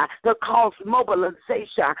 God, to cause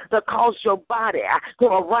mobilization, to cause your body to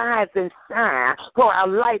arise and shine, for our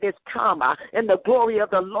light is come, and the glory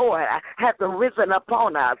of the Lord has arisen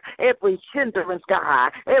upon us. Every hindrance,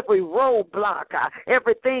 God, every roadblock,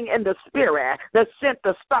 everything in the spirit that's sent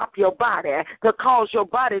to stop your body, to cause your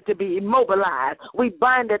body to be immobilized, we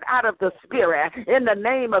bind it out of the spirit in the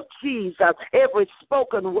name of Jesus. Every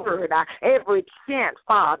spoken word, every chant,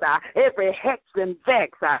 Father, every hex and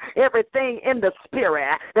vex, everything in the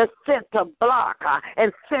spirit that's sent to block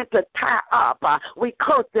and sent to tie up, we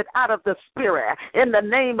curse it out of the spirit in the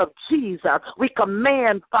name of Jesus. We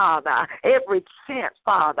command, Father, every chant,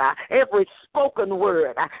 Father, every spoken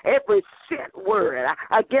word, every sent word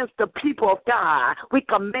against the people of God, we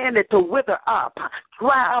command it to wither up,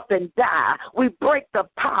 dry up, and die. We break the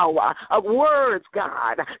power of words,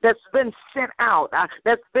 God, that's been sent out,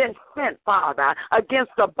 that's been sent, Father,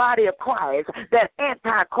 against the body of Christ, that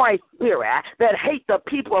antichrist spirit that hate the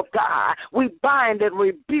people of God. We bind and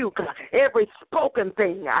rebuke every spoken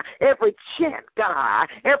thing, every chant, God,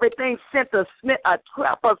 everything sent to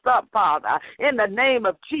trap us up, Father, in the name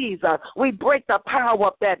of Jesus. We break the power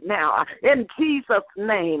of that now, in Jesus'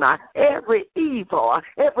 name. Every evil,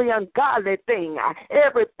 every ungodly thing,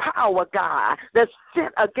 every power, God, that's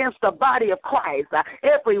sent against the body of Christ,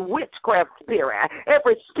 every witchcraft spirit,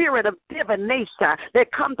 every spirit of divination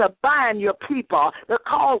that comes to bind your people, that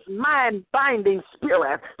cause mind-binding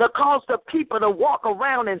spirit, that cause the people to walk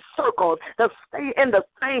around in circles, to stay in the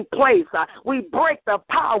same place. We break the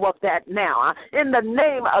power of that now in the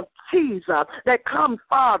name of Jesus, that comes,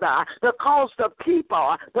 Father, to cause the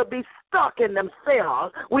people to be stuck in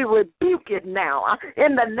themselves. We rebuke it now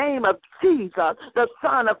in the name of Jesus, the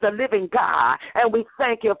Son of the living God. And we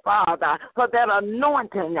thank you, Father, for that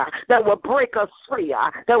anointing that will break us free,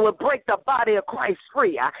 that will break the body of Christ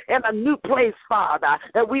free in a new place, Father,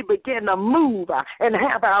 that we begin to move and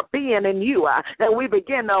have our being in you, that we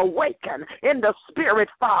begin to awaken in the spirit,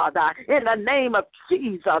 Father, in the name of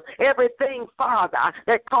Jesus. Everything, Father,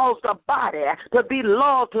 that caused the body to be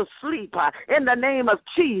lulled to sleep, in the name of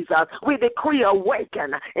Jesus, We decree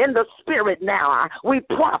awaken in the spirit now. We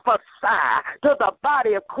prophesy to the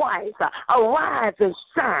body of Christ. Arise and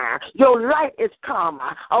shine. Your light is come.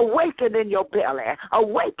 Awaken in your belly.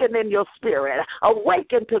 Awaken in your spirit.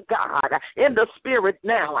 Awaken to God in the spirit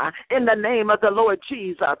now. In the name of the Lord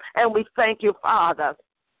Jesus. And we thank you, Father.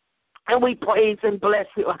 And we praise and bless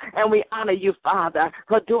you, and we honor you, Father,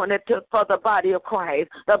 for doing it for the body of Christ,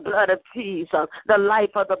 the blood of Jesus, the life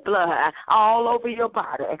of the blood, all over your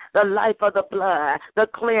body, the life of the blood, the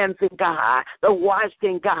cleansing, God, the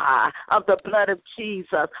washing, God, of the blood of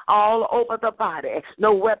Jesus, all over the body.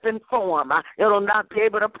 No weapon form, it will not be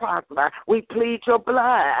able to prosper. We plead your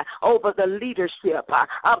blood over the leadership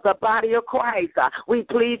of the body of Christ. We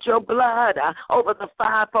plead your blood over the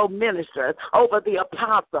fivefold ministers, over the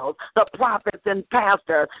apostles, the prophets and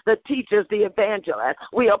pastors, the teachers, the evangelists.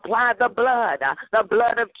 We apply the blood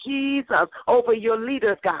of Jesus over your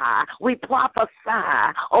leaders, God. We prophesy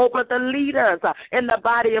over the leaders in the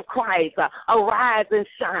body of Christ. Arise and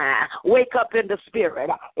shine. Wake up in the spirit.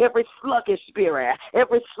 Every sluggish spirit,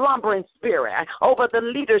 every slumbering spirit over the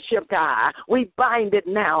leadership, God. We bind it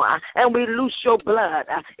now and we loose your blood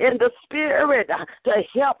in the spirit to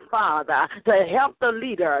help, Father, to help the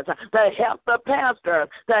leaders, to help the pastors,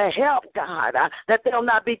 to help, God, that they'll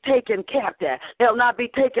not be taken captive. They'll not be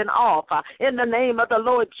taken off. In the name of the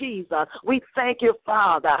Lord Jesus, we thank you,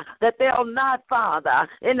 Father, that they'll not, Father,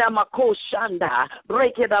 in the Makoshanda,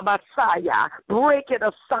 break it a Messiah, break it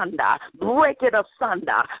asunder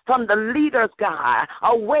from the leaders, God.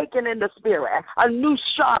 Awaken in the spirit, a new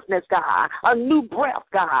sharpness, God, a new breath,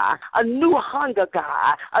 God, a new hunger,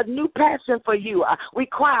 God, a new passion for you. We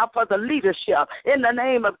cry out for the leadership in the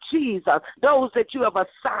name of Jesus, those that you have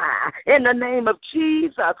assigned in the name of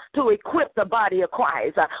Jesus to equip the body of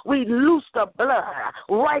Christ. We loose the blood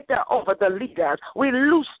right there over the leaders. We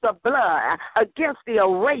loose the blood against the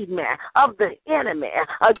arraignment of the enemy,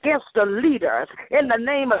 against the leaders in the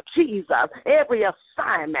name of Jesus. Every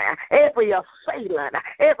assignment, every assailant,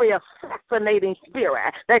 every assassinating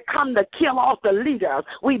spirit that come to kill off the leaders,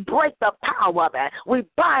 we break the power of it. We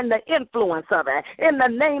bind the influence of it in the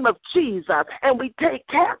name of Jesus, and we take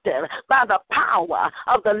captive by the power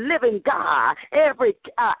of the living God every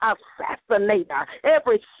assassinator,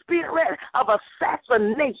 every spirit of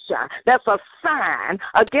assassination that's assigned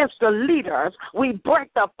against the leaders. We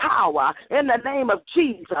break the power in the name of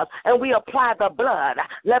Jesus, and we apply the blood.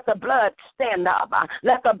 Let the blood stand up.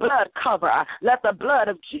 Let the blood cover. Let the blood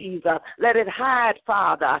of Jesus, let it hide,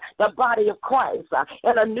 Father, the body of Christ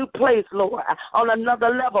in a new place, Lord, on another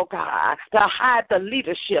level, God, to hide the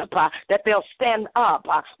leadership, that they'll stand up.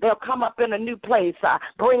 They'll come up in a new place.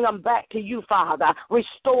 Bring them back to you, Father.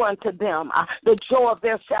 Restore unto them the joy of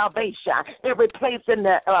their salvation. Every place in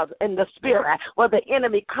the spirit where the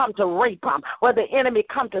enemy come to rape them, where the enemy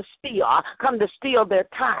come to steal their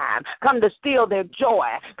time, come to steal their joy,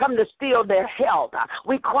 come to steal their health.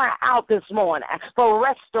 We cry out this morning for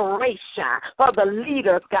restoration for the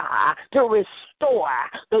leaders, God, to restore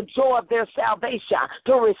the joy of their salvation,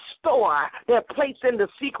 to restore their place in the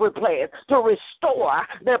secret place, to restore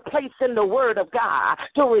their place in the word of God,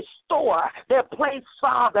 to restore their place,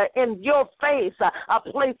 Father, in your face, a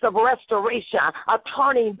place of restoration, a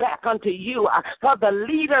turning back unto you for the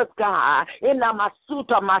leaders, God, in the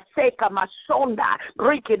Masuta, Maseka, Masonda,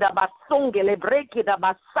 Brikida, Basungele, Brekida,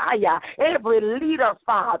 Messiah, every leader,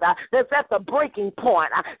 Father, that's at the breaking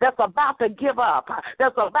point, that's about to give up,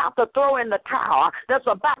 that's about to throw in the towel, that's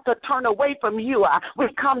about to turn away from you. We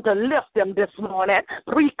come to lift them this morning.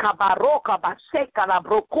 Brika, Baroka, Baseka,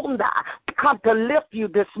 Brokunda, come to lift you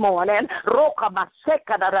this morning. Roka,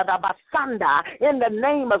 Baseka, Basanda, in the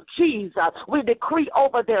name of Jesus, we decree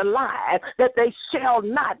over their lives that they shall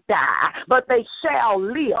not die, but they shall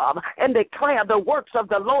live and declare the works of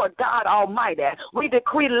the Lord God Almighty. We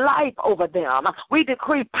decree life over them. We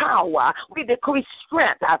decree power. We decree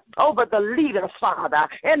strength over the leaders, Father,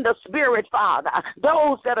 in the spirit, Father.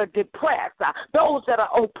 Those that are depressed, those that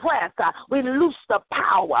are oppressed, we loose the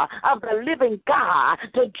power of the living God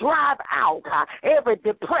to drive out every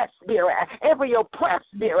depressed spirit, every oppressed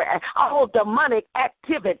spirit, all demonic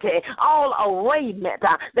activity, all arraignment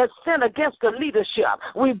that's sent against the leadership.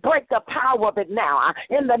 We break the power of it now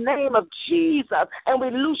in the name of Jesus, and we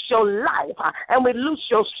loose your life, and we loose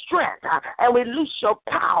your strength, and we loose your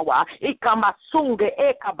power.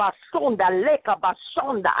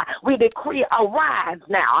 We decree arise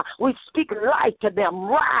now. We speak life to them.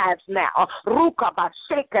 Rise now.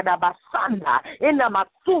 In the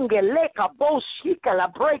a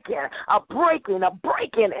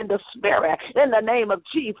breaking in the spirit in the name of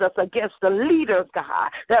Jesus against the leaders, God,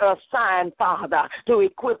 that are assigned, Father, to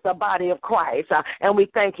equip the body of Christ. And we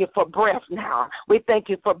thank you for breath now. We thank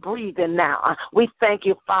you for breathing now. We thank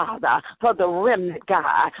you, Father, for the remnant,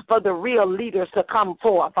 God, for the real leaders to come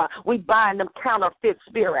forth. We bind them counterfeit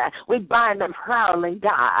spirit. We bind them hireling,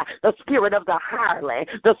 God, the spirit of the hireling,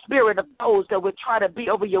 the spirit of those that would try to be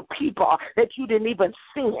over your people that you didn't even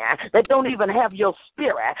see, that don't even have your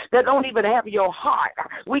spirit, that don't even have your heart.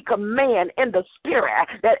 We command in the spirit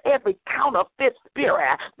that every counterfeit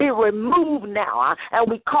spirit be removed now, and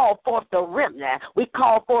we call forth the remnant. We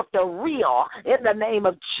call forth the real in the name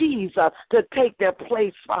of Jesus to take their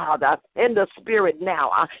place, Father, in the spirit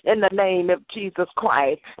now, in the name of Jesus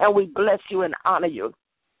Christ. And we bless you and honor you.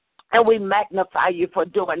 And we magnify you for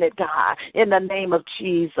doing it, God, in the name of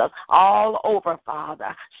Jesus. All over,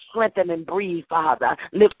 Father. Strengthen and breathe, Father.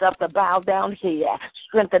 Lift up the bowed down head.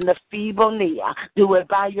 Strengthen the feeble knee. Do it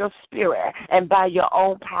by your spirit and by your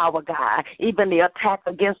own power, God. Even the attack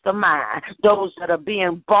against the mind, those that are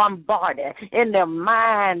being bombarded in their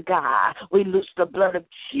mind, God. We loose the blood of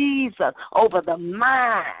Jesus over the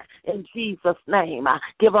mind in Jesus' name.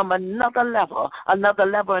 Give them another level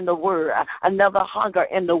in the word, another hunger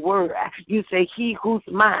in the word. You say, he whose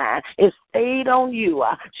mind is stayed on you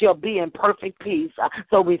shall be in perfect peace.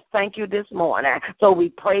 So we thank you this morning. So we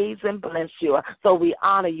praise and bless you. So we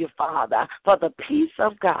honor you, Father, for the peace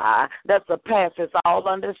of God that surpasses all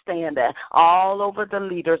understanding all over the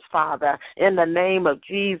leaders, Father, in the name of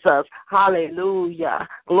Jesus. Hallelujah.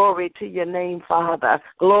 Glory to your name, Father.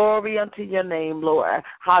 Glory unto your name, Lord.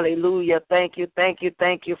 Hallelujah. Thank you,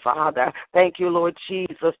 Father. Thank you, Lord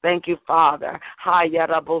Jesus. Thank you, Father. Thank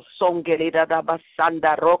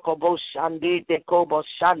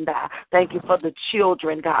you for the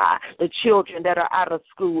children, God, the children that are out of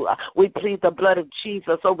school. We plead the blood of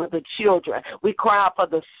Jesus over the children. We cry out for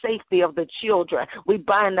the safety of the children. We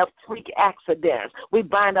bind up freak accidents. We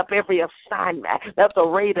bind up every assignment that's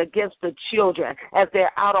arrayed against the children as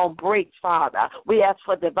they're out on breaks, Father. We ask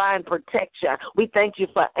for divine protection. We thank you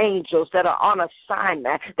for angels that are on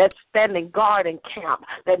assignment, that's standing guard in camp,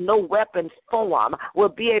 that no weapons form will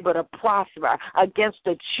be able to prosper against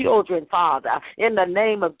the children, Father. In the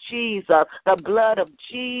name of Jesus, the blood of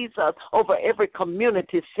Jesus over every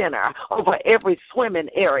community center, over every swimming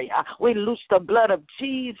area. We loose the blood of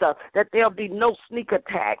Jesus that there'll be no sneak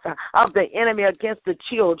attacks of the enemy against the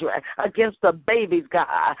children, against the babies,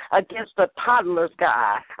 God, against the toddlers,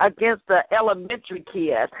 God, against the elementary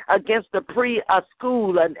kids, against the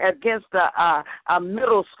pre-school and against the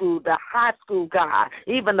middle school, the high school, God,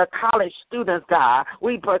 even the college students, God.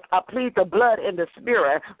 We plead the blood in the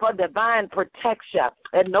spirit for divine protection,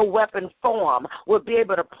 and no weapon form will be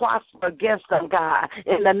able to prosper against them, God,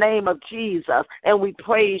 in the name of Jesus. And we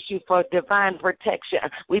praise you for divine protection.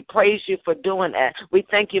 We praise you for doing that. We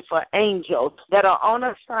thank you for angels that are on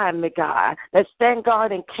assignment, God, that stand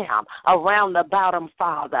guard and camp around about them,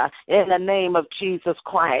 Father, in the name of Jesus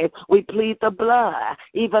Christ. We plead the blood,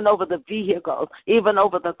 even over the vehicles, even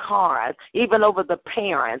over the cars, even over the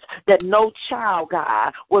parents, that no child,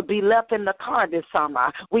 God, will be left in the car this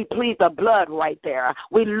summer. We plead the blood right there.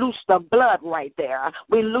 We loose the blood right there.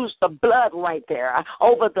 We loose the blood right there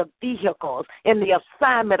over the vehicles in the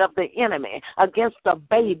assignment of the enemy against the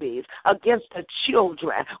babies, against the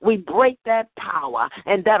children. We break that power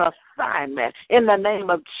and that assignment in the name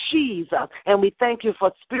of Jesus. And we thank you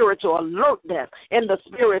for spiritual alertness in the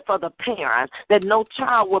spirit for the parents, that no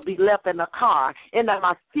child will be left in the car. In the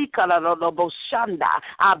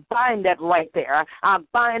I bind that right there. I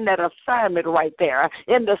bind that assignment right there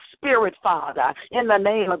in the spirit, Father, in the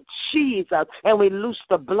name of Jesus. And we loose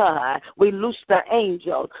the blood. We loose the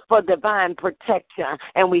angels for divine protection.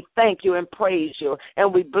 And we thank you and praise you.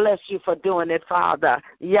 And we bless you for doing it, Father.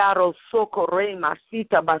 Yaro sokore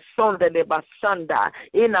masita basonde de basanda.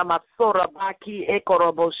 Ina masora baki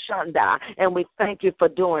ekorobo shanda. And we thank you for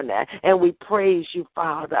doing that. And we praise you,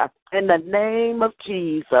 Father, in the name of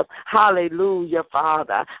Jesus. Hallelujah,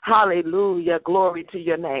 Father. Hallelujah. Glory to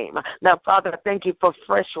your name. Now, Father, thank you for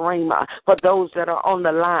fresh rhema for those that are on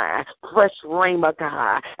the line. Fresh rhema,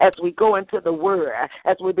 God, as we go into the word,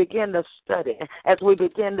 as we begin to study, as we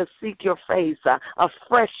begin to seek your face, a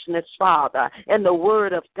freshness, Father, in the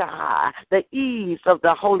word of God, the ease of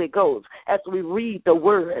the Holy Ghost, as we read the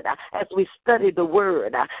Word, as we study the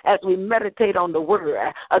Word, as we meditate on the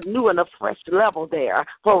Word, a new and a fresh level there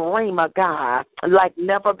for Rhema, God, like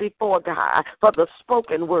never before, God, for the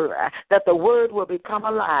spoken Word, that the Word will become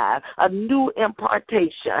alive, a new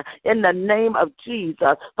impartation in the name of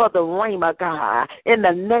Jesus for the Rhema, God, in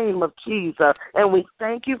the name of Jesus. And we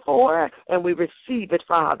thank you for it, and we receive it,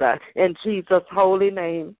 Father, in Jesus' holy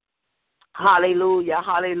name. Hallelujah,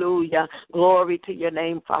 hallelujah. Glory to your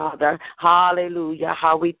name, Father. Hallelujah.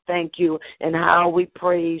 How we thank you and how we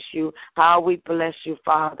praise you, how we bless you,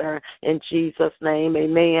 Father, in Jesus' name.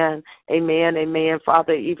 Amen, amen, amen.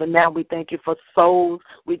 Father, even now we thank you for souls.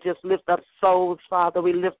 We just lift up souls, Father.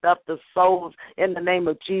 We lift up the souls in the name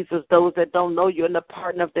of Jesus, those that don't know you and the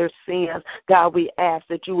pardon of their sins. God, we ask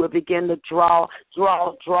that you will begin to draw.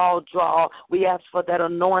 We ask for that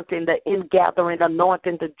anointing, the ingathering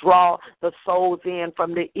anointing to draw the souls in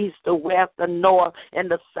from the east, the west, the north, and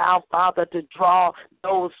the south, Father, to draw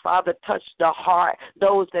those, Father, touch the heart.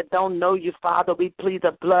 Those that don't know you, Father, we plead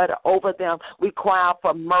the blood over them. We cry out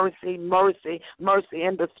for mercy, mercy, mercy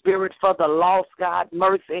in the spirit for the lost, God,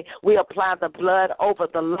 mercy. We apply the blood over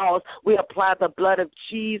the lost. We apply the blood of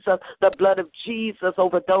Jesus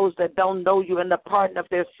over those that don't know you and the pardon of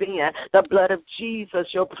their sin. The blood of Jesus,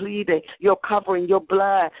 your pleading, your covering, your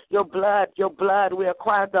blood. We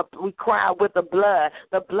cry with the blood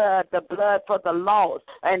for the lost,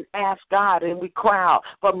 and ask God, and we cry out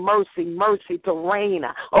for mercy to reign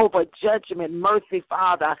over judgment, mercy,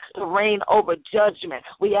 Father, to reign over judgment.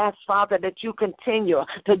 We ask, Father, that you continue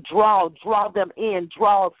to draw them in,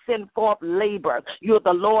 send forth labor. You're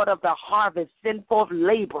the Lord of the harvest. Send forth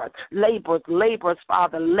laborers,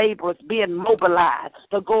 Father, laborers being mobilized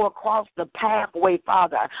to go across the pathway,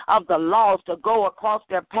 Father, of the lost, to go across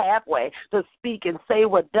their pathway to speak and say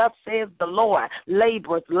what thus says the Lord.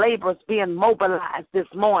 Laborers being mobilized this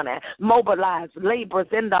morning. Mobilized laborers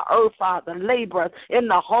in the earth, Father. Laborers in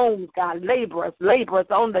the homes, God. Laborers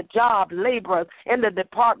on the job. Laborers in the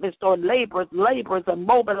department store. Laborers are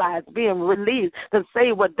mobilized, being released to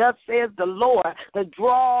say what thus says the Lord. To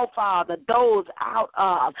draw, Father, those out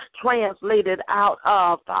of, translated out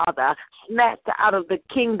of, Father, snatched out of the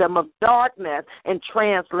kingdom of darkness and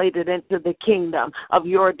translated into the kingdom of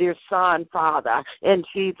your dear Son, Father. In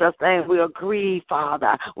Jesus' name, we agree,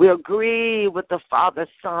 Father. We agree with the Father,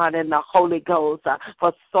 Son, and the Holy Ghost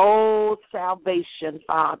for soul salvation,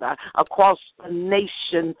 Father, across the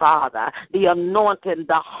nation, Father. The anointing,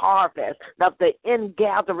 the harvest of the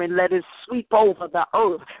ingathering, let it sweep over the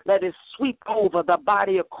earth. Let it sweep over the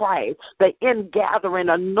body of Christ. The ingathering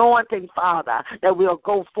anointing, Father, that we'll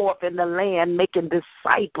go forth in the land making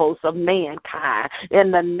disciples of mankind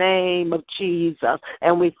in the name of Jesus.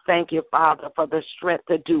 And we thank you, Father, for the strength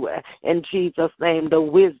to do it. In Jesus' name, the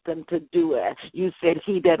wisdom to do it. You said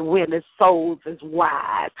he that winneth souls is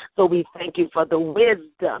wise. So we thank you for the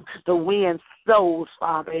wisdom to win souls,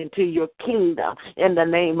 Father, into your kingdom in the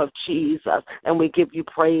name of Jesus. And we give you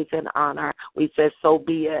praise and honor. We say so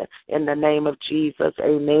be it in the name of Jesus.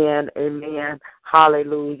 Amen, amen.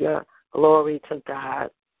 Hallelujah. Glory to God.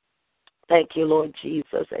 Thank you, Lord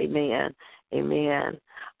Jesus. Amen, amen.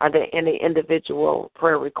 Are there any individual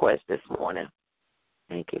prayer requests this morning?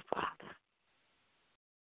 Thank you, Father.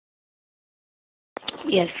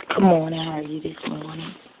 Yes, good morning. How are you this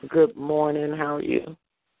morning? Good morning. How are you?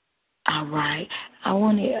 All right.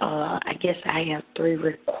 I guess I have 3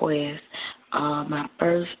 requests. My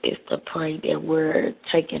first is to pray that we're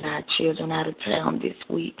taking our children out of town this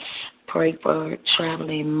week. Pray for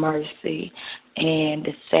traveling mercy. And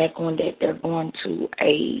the second one, that they're going to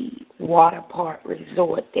a water park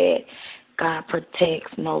resort, that God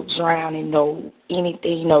protects, no drowning, no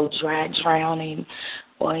anything, no dry drowning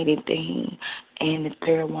or anything. And the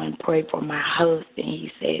third one, pray for my husband.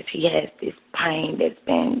 He says he has this pain that's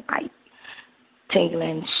been like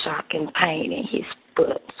tingling, shocking pain in his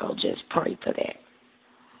foot. So just pray for that.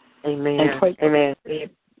 Amen. And pray for Amen.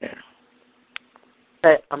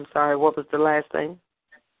 I'm sorry, what was the last thing?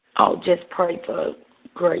 Oh, just pray for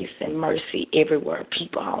grace and mercy everywhere,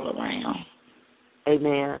 people all around.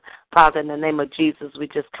 Amen. Father, in the name of Jesus, we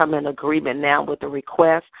just come in agreement now with the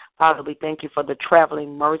request. Father, we thank you for the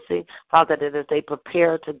traveling mercy. Father, that as they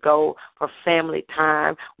prepare to go for family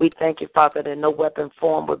time, we thank you, Father, that no weapon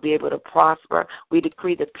formed will be able to prosper. We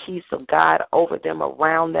decree the peace of God over them,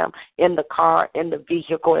 around them, in the car, in the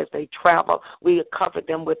vehicle as they travel. We cover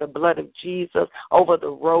them with the blood of Jesus over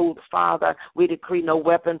the road, Father. We decree no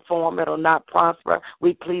weapon formed, it will not prosper.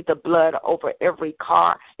 We plead the blood over every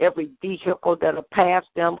car, every vehicle that will pass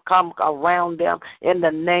them, come come around them in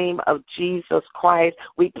the name of Jesus Christ.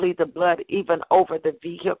 We plead the blood even over the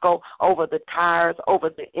vehicle, over the tires, over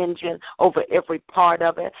the engine, over every part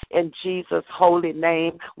of it. In Jesus' holy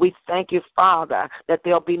name, we thank you, Father, that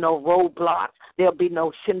there'll be no roadblocks. There'll be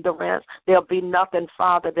no hindrance. There'll be nothing,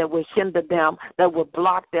 Father, that will hinder them, that will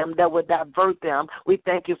block them, that will divert them. We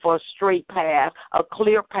thank you for a straight path, a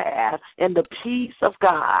clear path, and the peace of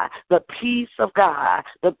God, the peace of God,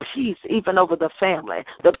 the peace even over the family,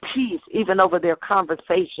 the peace even over their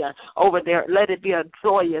conversation, over their, let it be a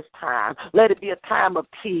joyous time. Let it be a time of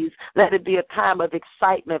peace. Let it be a time of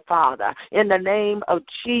excitement, Father. In the name of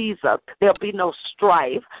Jesus, there'll be no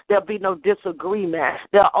strife. There'll be no disagreement.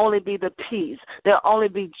 There'll only be the peace. There'll only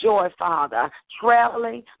be joy, Father.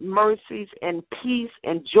 Traveling mercies and peace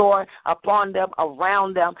and joy upon them,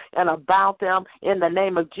 around them, and about them in the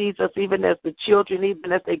name of Jesus. Even as the children,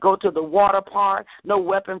 even as they go to the water park, no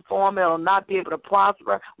weapon formed, it will not be able to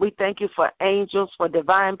prosper. We thank you for angels, for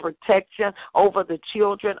divine protection over the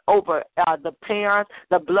children, over the parents,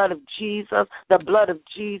 the blood of Jesus, the blood of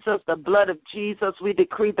Jesus, the blood of Jesus. We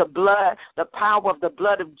decree the blood, the power of the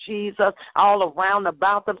blood of Jesus all around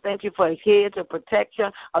about them. Thank you for a hedge of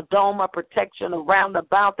protection, a dome of protection around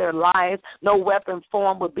about their lives. No weapon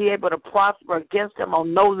formed will be able to prosper against them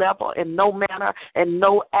on no level, in no manner, and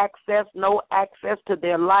no access to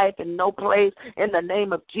their life in no place. In the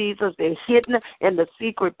name of Jesus, they're hidden in the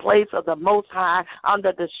secret place of the Most High,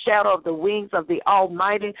 under the shadow of the wings of the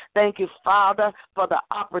Almighty. Thank you, Father, for the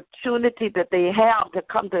opportunity that they have to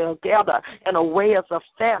come together in a way as a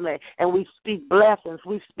family. And we speak blessings.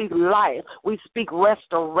 We speak life. We speak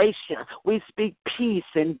restoration. We speak peace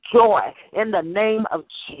and joy in the name of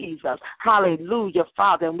Jesus. Hallelujah,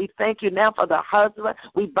 Father. And we thank you now for the husband.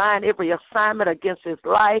 We bind every assignment against his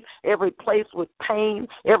life, every place with pain,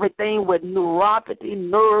 everything with neuropathy,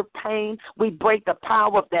 nerve pain. We break the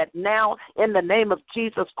power of that now in the name of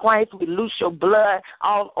Jesus Christ. We loose your blood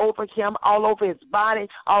all over him, all over his body,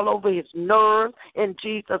 all over his nerves. In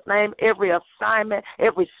Jesus' name, every assignment,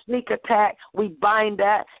 every sneak attack, we bind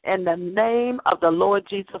that in the name of the Lord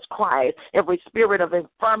Jesus Christ. Every spirit of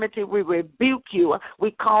infirmity, we rebuke you.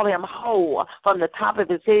 We call him whole from the top of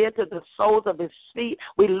his head to the soles of his feet.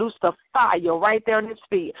 We loose the fire right there in his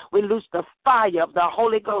feet. We loose the fire of the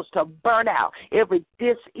Holy Ghost to burn out every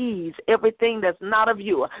dis-ease, everything that's not of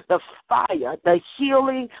you. The fire, the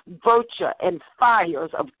healing virtue and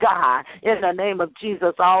fires of God in the name of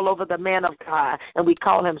Jesus all over the man of God. And we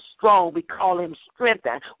call him strong. We call him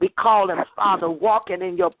strengthened. We call him, Father, walking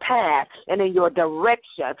in your path and in your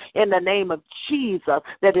direction in the name of Jesus,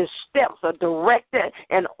 that his steps are directed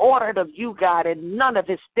and ordered of you, God, and none of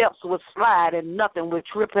his steps will slide and nothing will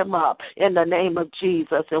trip him up in the name of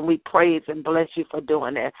Jesus. And we praise and bless you for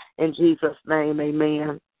doing it. In Jesus' name,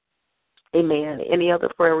 amen. Amen. Any other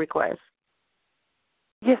prayer requests?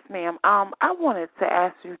 Yes, ma'am. I wanted to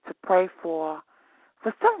ask you to pray for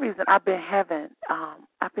some reason I've been having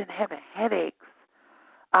headaches.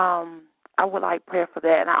 I would like prayer for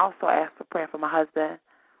that, and I also ask for prayer for my husband.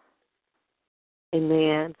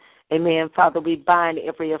 Amen. Amen. Father, we bind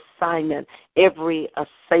every assignment, every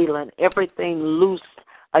assailant, everything loosed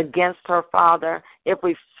against her, Father,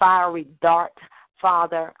 every fiery dart,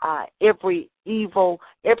 Father, every evil,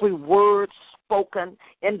 every word spoken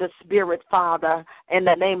in the spirit, Father. In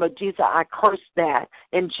the name of Jesus, I curse that.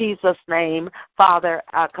 In Jesus' name, Father,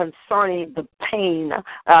 concerning the pain,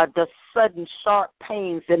 the sudden sharp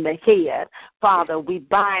pains in the head, Father, we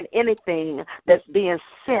bind anything that's being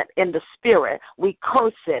sent in the spirit. We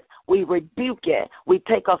curse it. We rebuke it. We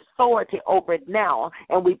take authority over it now,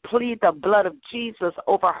 and we plead the blood of Jesus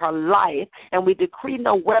over her life, and we decree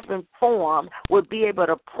no weapon formed will be able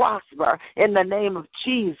to prosper in the name of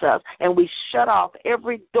Jesus, and we shut off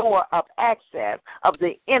every door of access of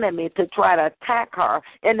the enemy to try to attack her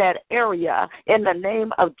in that area in the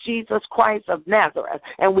name of Jesus Christ of Nazareth,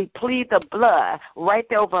 and we plead the blood right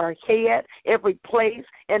there over her head, every place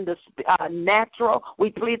in the natural. We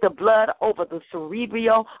plead the blood over the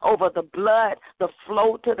cerebral, over the blood, the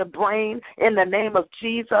flow to the brain in the name of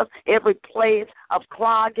Jesus, every place of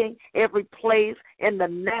clogging, every place in the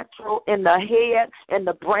natural, in the head, in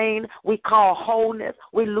the brain. We call wholeness.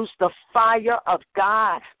 We loose the fire of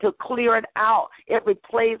God to clear it out. Every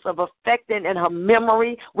place of affecting in her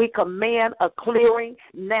memory, we command a clearing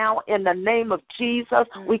now in the name of Jesus.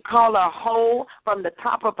 We call call her whole from the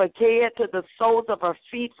top of her head to the soles of her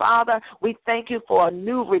feet, Father. We thank you for a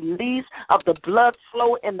new release of the blood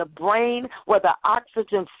flow in the brain where the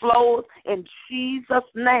oxygen flows in Jesus'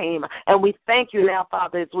 name. And we thank you now,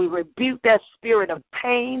 Father, as we rebuke that spirit of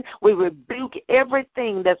pain. We rebuke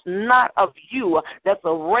everything that's not of you, that's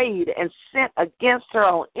arrayed and sent against her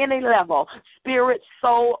on any level, spirit,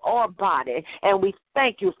 soul, or body. And we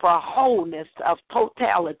thank you for wholeness of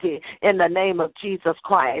totality in the name of Jesus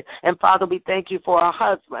Christ. And Father, we thank you for our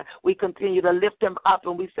husband. We continue to lift him up,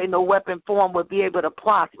 and we say no weapon formed will be able to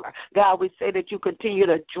prosper. God, we say that you continue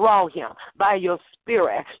to draw him by your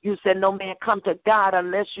Spirit. You said no man come to God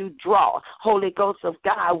unless you draw. Holy Ghost of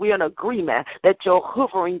God, we're in agreement that your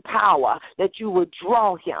hovering power, that you would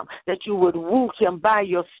draw him, that you would woo him by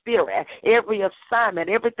your Spirit. Every assignment,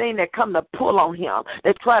 everything that come to pull on him,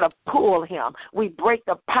 that try to pull him, we break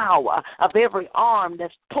the power of every arm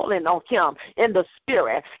that's pulling on him in the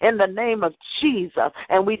Spirit, in the name of Jesus.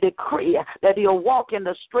 And we decree that he'll walk in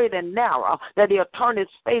the straight and narrow, that he'll turn his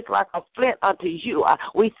face like a flint unto you.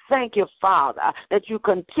 We thank you, Father, that you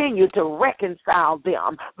continue to reconcile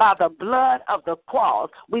them by the blood of the cross.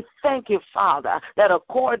 We thank you, Father, that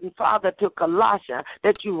according, Father, to Colossians,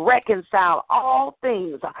 that you reconcile all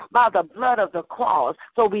things by the blood of the cross.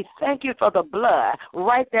 So we thank you for the blood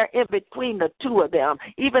right there in between the two of them,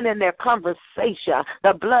 even in their conversation,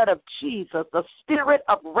 the blood of Jesus, the spirit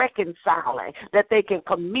of reconciling, that they can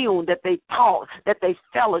commune, that they talk, that they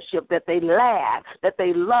fellowship, that they laugh, that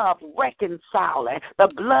they love, reconciling. The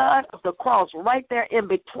blood of the cross right there in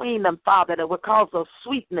between them, Father, that would cause a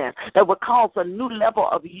sweetness, that would cause a new level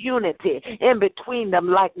of unity in between them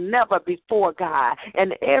like never before, God.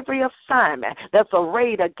 And every assignment that's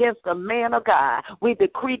arrayed against the man of God, we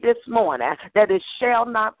decree this morning that it shall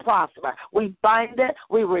not prosper. We bind it,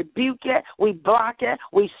 we rebuke it, we block it,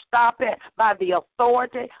 we stop it by the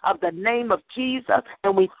authority of the name of Jesus.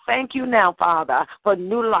 And we thank you now, Father, for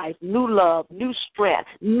new life, new love, new strength,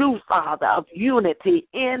 new, Father, of unity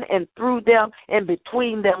in and through them and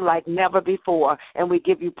between them like never before. And we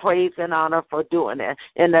give you praise and honor for doing it.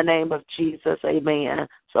 In the name of Jesus, amen.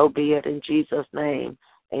 So be it in Jesus' name.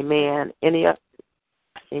 Amen. Any other?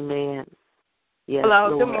 Amen. Yes, hello,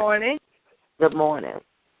 Lord. Good morning. Good morning.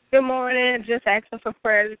 Good morning. Just asking for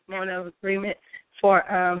prayer this morning of agreement for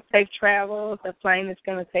safe travels. The plane is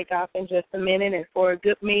going to take off in just a minute, and for a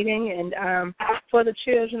good meeting, and for the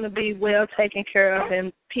children to be well taken care of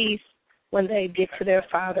in peace when they get to their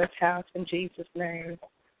Father's house, in Jesus' name.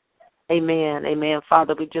 Amen. Amen.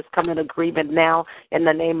 Father, we just come in agreement now in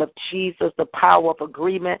the name of Jesus, the power of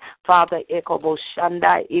agreement. Father, Ekobo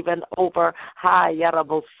Shanda, even over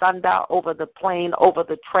Hayarabo Sanda, over the plane, over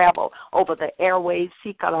the travel, over the airways.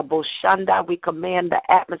 Sikarabo Shanda, we command the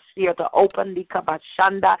atmosphere to open. Likaba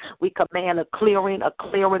Shanda, we command a clearing.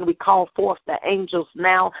 We call forth the angels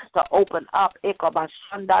now to open up. Ekoba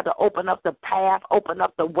Shanda, to open up the path, open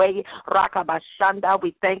up the way. Rakaba Shanda,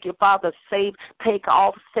 we thank you, Father, safe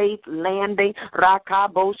takeoff, safe landing.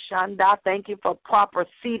 Rakabo Shanda, thank you for proper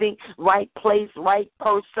seating, right place, right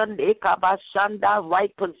person. Ikaba Shanda,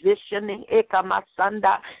 right positioning. Ikama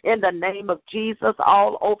Shanda, in the name of Jesus,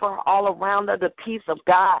 all over, all around her, the peace of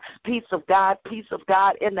God, peace of God, peace of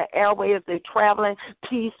God in the airway as they're traveling.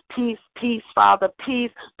 Peace, peace, peace, Father, peace,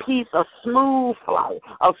 peace, a smooth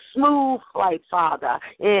flight, Father,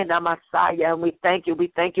 in the Messiah. And we thank you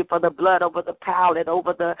for the blood over the pilot,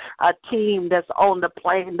 over the team that's on the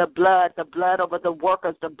plane, the blood over the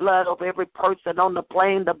workers, the blood over every person on the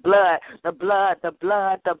plane, the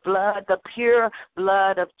pure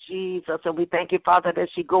blood of Jesus. And we thank you, Father, that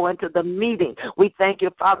she go into the meeting. We thank you,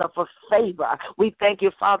 Father, for favor. We thank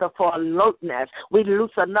you, Father, for alertness. We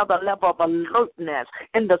loose another level of alertness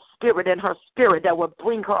in the spirit, in her spirit, that will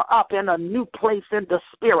bring her up in a new place in the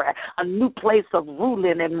spirit, a new place of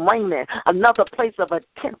ruling and reigning, another place of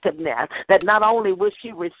attentiveness, that not only will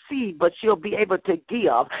she receive, but she'll be able to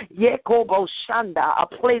give. Yekobo Shanda, a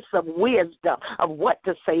place of wisdom of what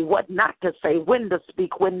to say, what not to say, when to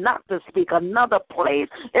speak, when not to speak. Another place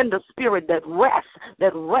in the spirit that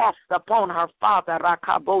rests upon her, Father.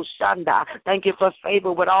 Rakabo Shanda. Thank you for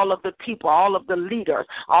favor with all of the people, all of the leaders,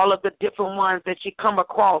 all of the different ones that she come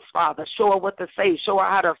across, Father. Show her what to say. Show her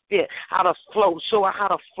how to fit, how to flow. Show her how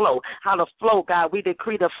to flow, God. We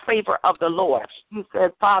decree the favor of the Lord. You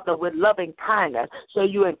said, Father, with loving kindness, so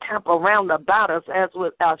you encamp around about us as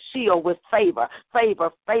with a shield with favor, favor,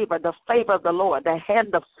 favor, the favor of the Lord, the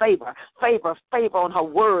hand of favor, favor, favor on her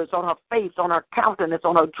words, on her face, on her countenance,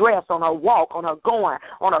 on her dress, on her walk, on her going,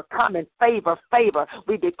 on her coming, favor, favor.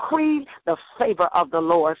 We decree the favor of the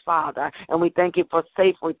Lord, Father, and we thank you for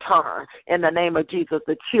safe return. In the name of Jesus,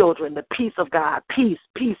 the children, the peace of God, peace,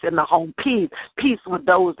 peace in the home, peace, peace with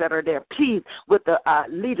those that are there, peace with the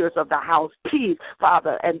leaders of the house, peace,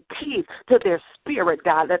 Father, and peace to their spirit,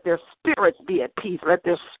 God. Let their spirits be at peace. Let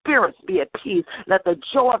their spirits be at peace. Let the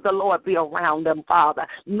joy of the Lord be around them, Father.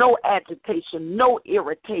 No agitation, no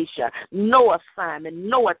irritation, no assignment,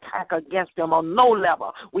 no attack against them on no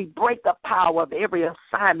level. We break the power of every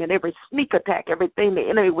assignment, every sneak attack, everything the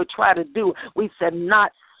enemy would try to do. We said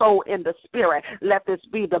not so in the spirit. Let this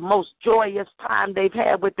be the most joyous time they've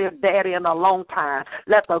had with their daddy in a long time.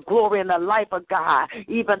 Let the glory and the life of God,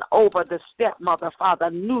 even over the stepmother, Father,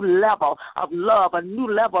 a new level of love, a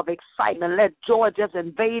new level of excitement. Let joy just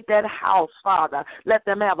invade that house, Father. Let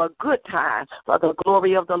them have a good time for the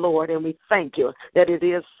glory of the Lord. And we thank you that it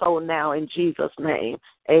is so now in Jesus' name.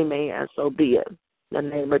 Amen. So be it. In the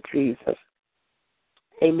name of Jesus.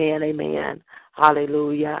 Amen. Amen.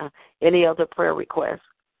 Hallelujah. Any other prayer requests?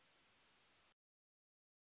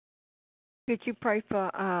 Could you pray for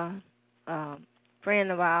a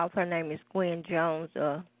friend of ours? Her name is Gwen Jones.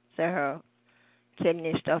 So her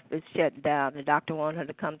kidney stuff is shut down. The doctor wanted her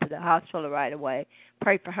to come to the hospital right away.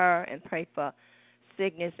 Pray for her and pray for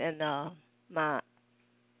Cygnus and my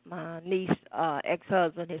niece,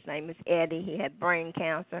 ex-husband. His name is Eddie. He had brain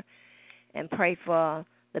cancer. And pray for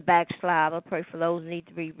the backslider. Pray for those that need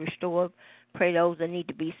to be restored. Pray those that need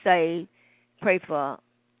to be saved. Pray for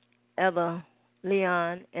Ella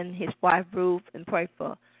Leon and his wife Ruth, and pray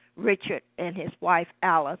for Richard and his wife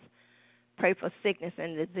Alice. Pray for sickness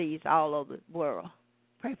and disease all over the world.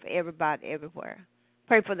 Pray for everybody everywhere.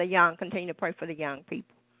 Pray for the young. Continue to pray for the young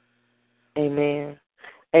people. Amen.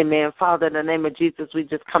 Amen. Father, in the name of Jesus, we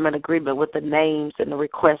just come in agreement with the names and the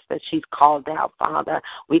requests that she's called out, Father.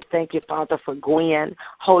 We thank you, Father, for Gwen.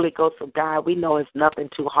 Holy Ghost of God, we know it's nothing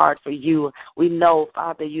too hard for you. We know,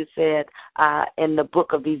 Father, you said in the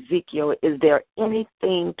book of Ezekiel, is there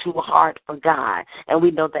anything too hard for God? And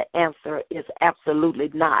we know the answer is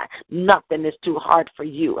absolutely not. Nothing is too hard for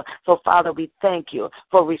you. So, Father, we thank you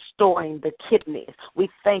for restoring the kidneys. We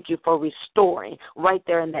thank you for restoring right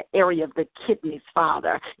there in the area of the kidneys,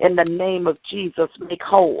 Father. In the name of Jesus, make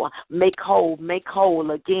whole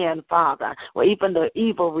again, Father. Or even the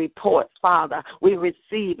evil reports, Father, we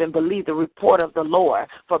receive and believe the report of the Lord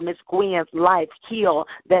for Miss Gwen's life. Heal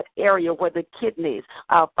that area where the kidneys,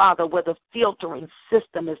 Father, where the filtering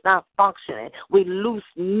system is not functioning. We loose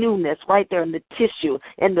newness right there in the tissue,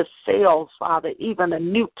 in the cells, Father, even the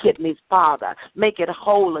new kidneys, Father. Make it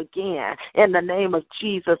whole again in the name of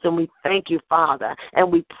Jesus. And we thank you, Father,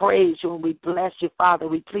 and we praise you and we bless you, Father.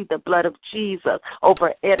 We plead the blood of Jesus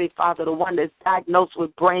over Eddie, Father, the one that's diagnosed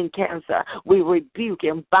with brain cancer. We rebuke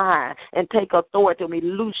and bind and take authority. We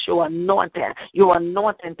loose your anointing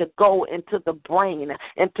to go into the brain,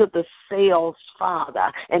 into the cells,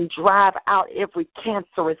 Father, and drive out every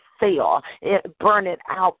cancerous cell. Burn it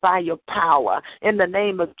out by your power. In the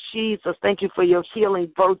name of Jesus, thank you for your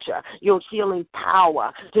healing virtue, your healing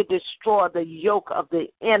power to destroy the yoke of the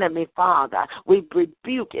enemy, Father. We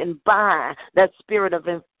rebuke and bind that spirit of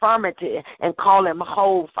infirmity and call him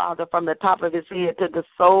whole, Father, from the top of his head to the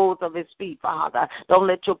soles of his feet, Father. Don't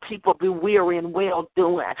let your people be weary in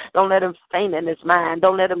well-doing. Don't let him faint in his mind.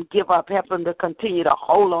 Don't let him give up. Help him to continue to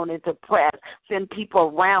hold on and to press. Send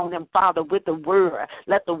people around him, Father, with the word.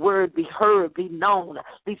 Let the word be heard, be known,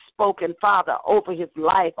 be spoken, Father, over his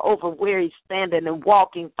life, over where he's standing and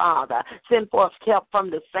walking, Father. Send forth help from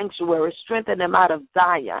the sanctuary. Strengthen him out of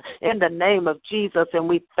Zion in the name of Jesus. And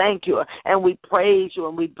we thank you and we praise you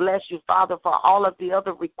and we bless you, Father, for all of the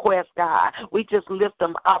other requests, God. We just lift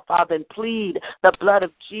them up, Father, and plead the blood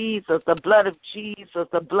of Jesus, the blood of Jesus,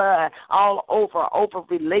 the blood all over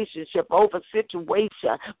relationship, over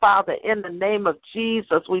situation. Father, in the name of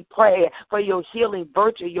Jesus, we pray for your healing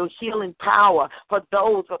virtue, your healing power for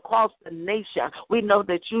those across the nation. We know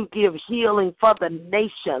that you give healing for the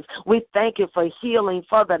nations. We thank you for healing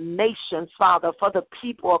for the nations, Father, for the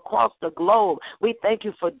people across the globe. We thank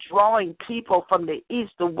you for drawing people from the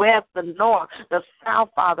east, the west, the north, the south,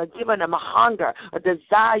 Father, giving them a hunger, a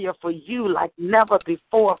desire for you like never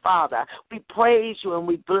before, Father. We praise you and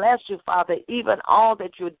we bless you, Father, even all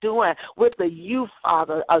that you're doing with the youth,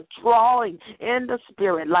 Father, a drawing in the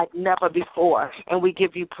spirit like never before. And we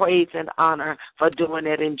give you praise and honor for doing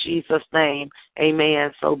it in Jesus' name.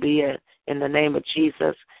 Amen. So be it. In the name of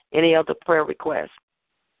Jesus. Any other prayer requests?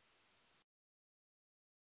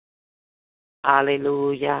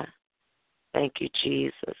 Hallelujah. Thank you,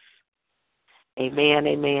 Jesus. Amen,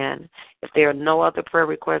 amen. If there are no other prayer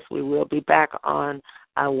requests, we will be back on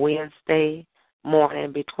Wednesday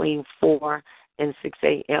morning between 4 and 6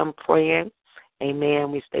 a.m. praying.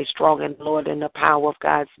 Amen. We stay strong in the Lord in the power of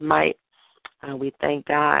God's might. We thank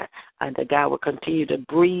God that God will continue to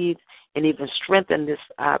breathe and even strengthen this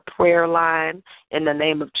prayer line in the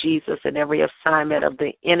name of Jesus, and every assignment of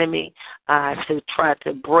the enemy to try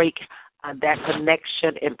to break that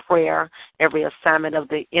connection in prayer, every assignment of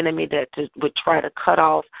the enemy that would try to cut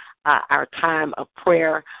off our time of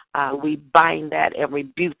prayer. We bind that and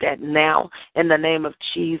rebuke that now in the name of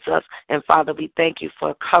Jesus. And Father, we thank you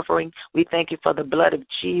for covering. We thank you for the blood of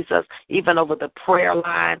Jesus, even over the prayer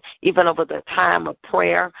line, even over the time of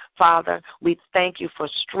prayer. Father, we thank you for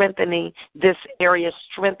strengthening this area,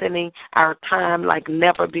 strengthening our time like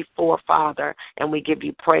never before, Father. And we give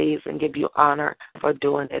you praise and give you honor for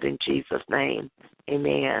doing it in Jesus' name.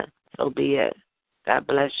 Amen. So be it. God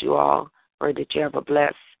bless you all. Pray that you have a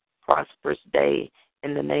blessed, prosperous day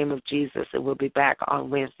in the name of Jesus, and we'll be back on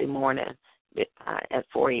Wednesday morning at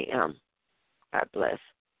 4 a.m. God bless.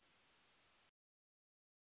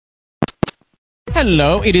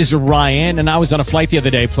 Hello, it is Ryan, and I was on a flight the other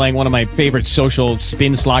day playing one of my favorite social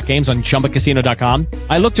spin slot games on ChumbaCasino.com.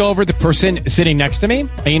 I looked over at the person sitting next to me,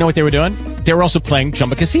 and you know what they were doing? They were also playing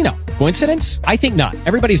Chumba Casino. Coincidence? I think not.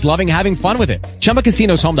 Everybody's loving having fun with it. Chumba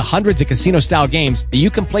Casino is home to hundreds of casino-style games that you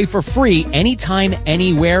can play for free anytime,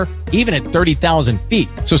 anywhere, even at 30,000 feet.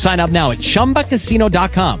 So sign up now at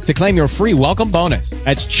ChumbaCasino.com to claim your free welcome bonus.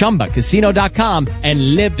 That's ChumbaCasino.com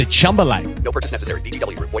and live the Chumba life. No purchase necessary.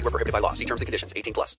 VGW. Void where prohibited by law. See terms and conditions. 18+.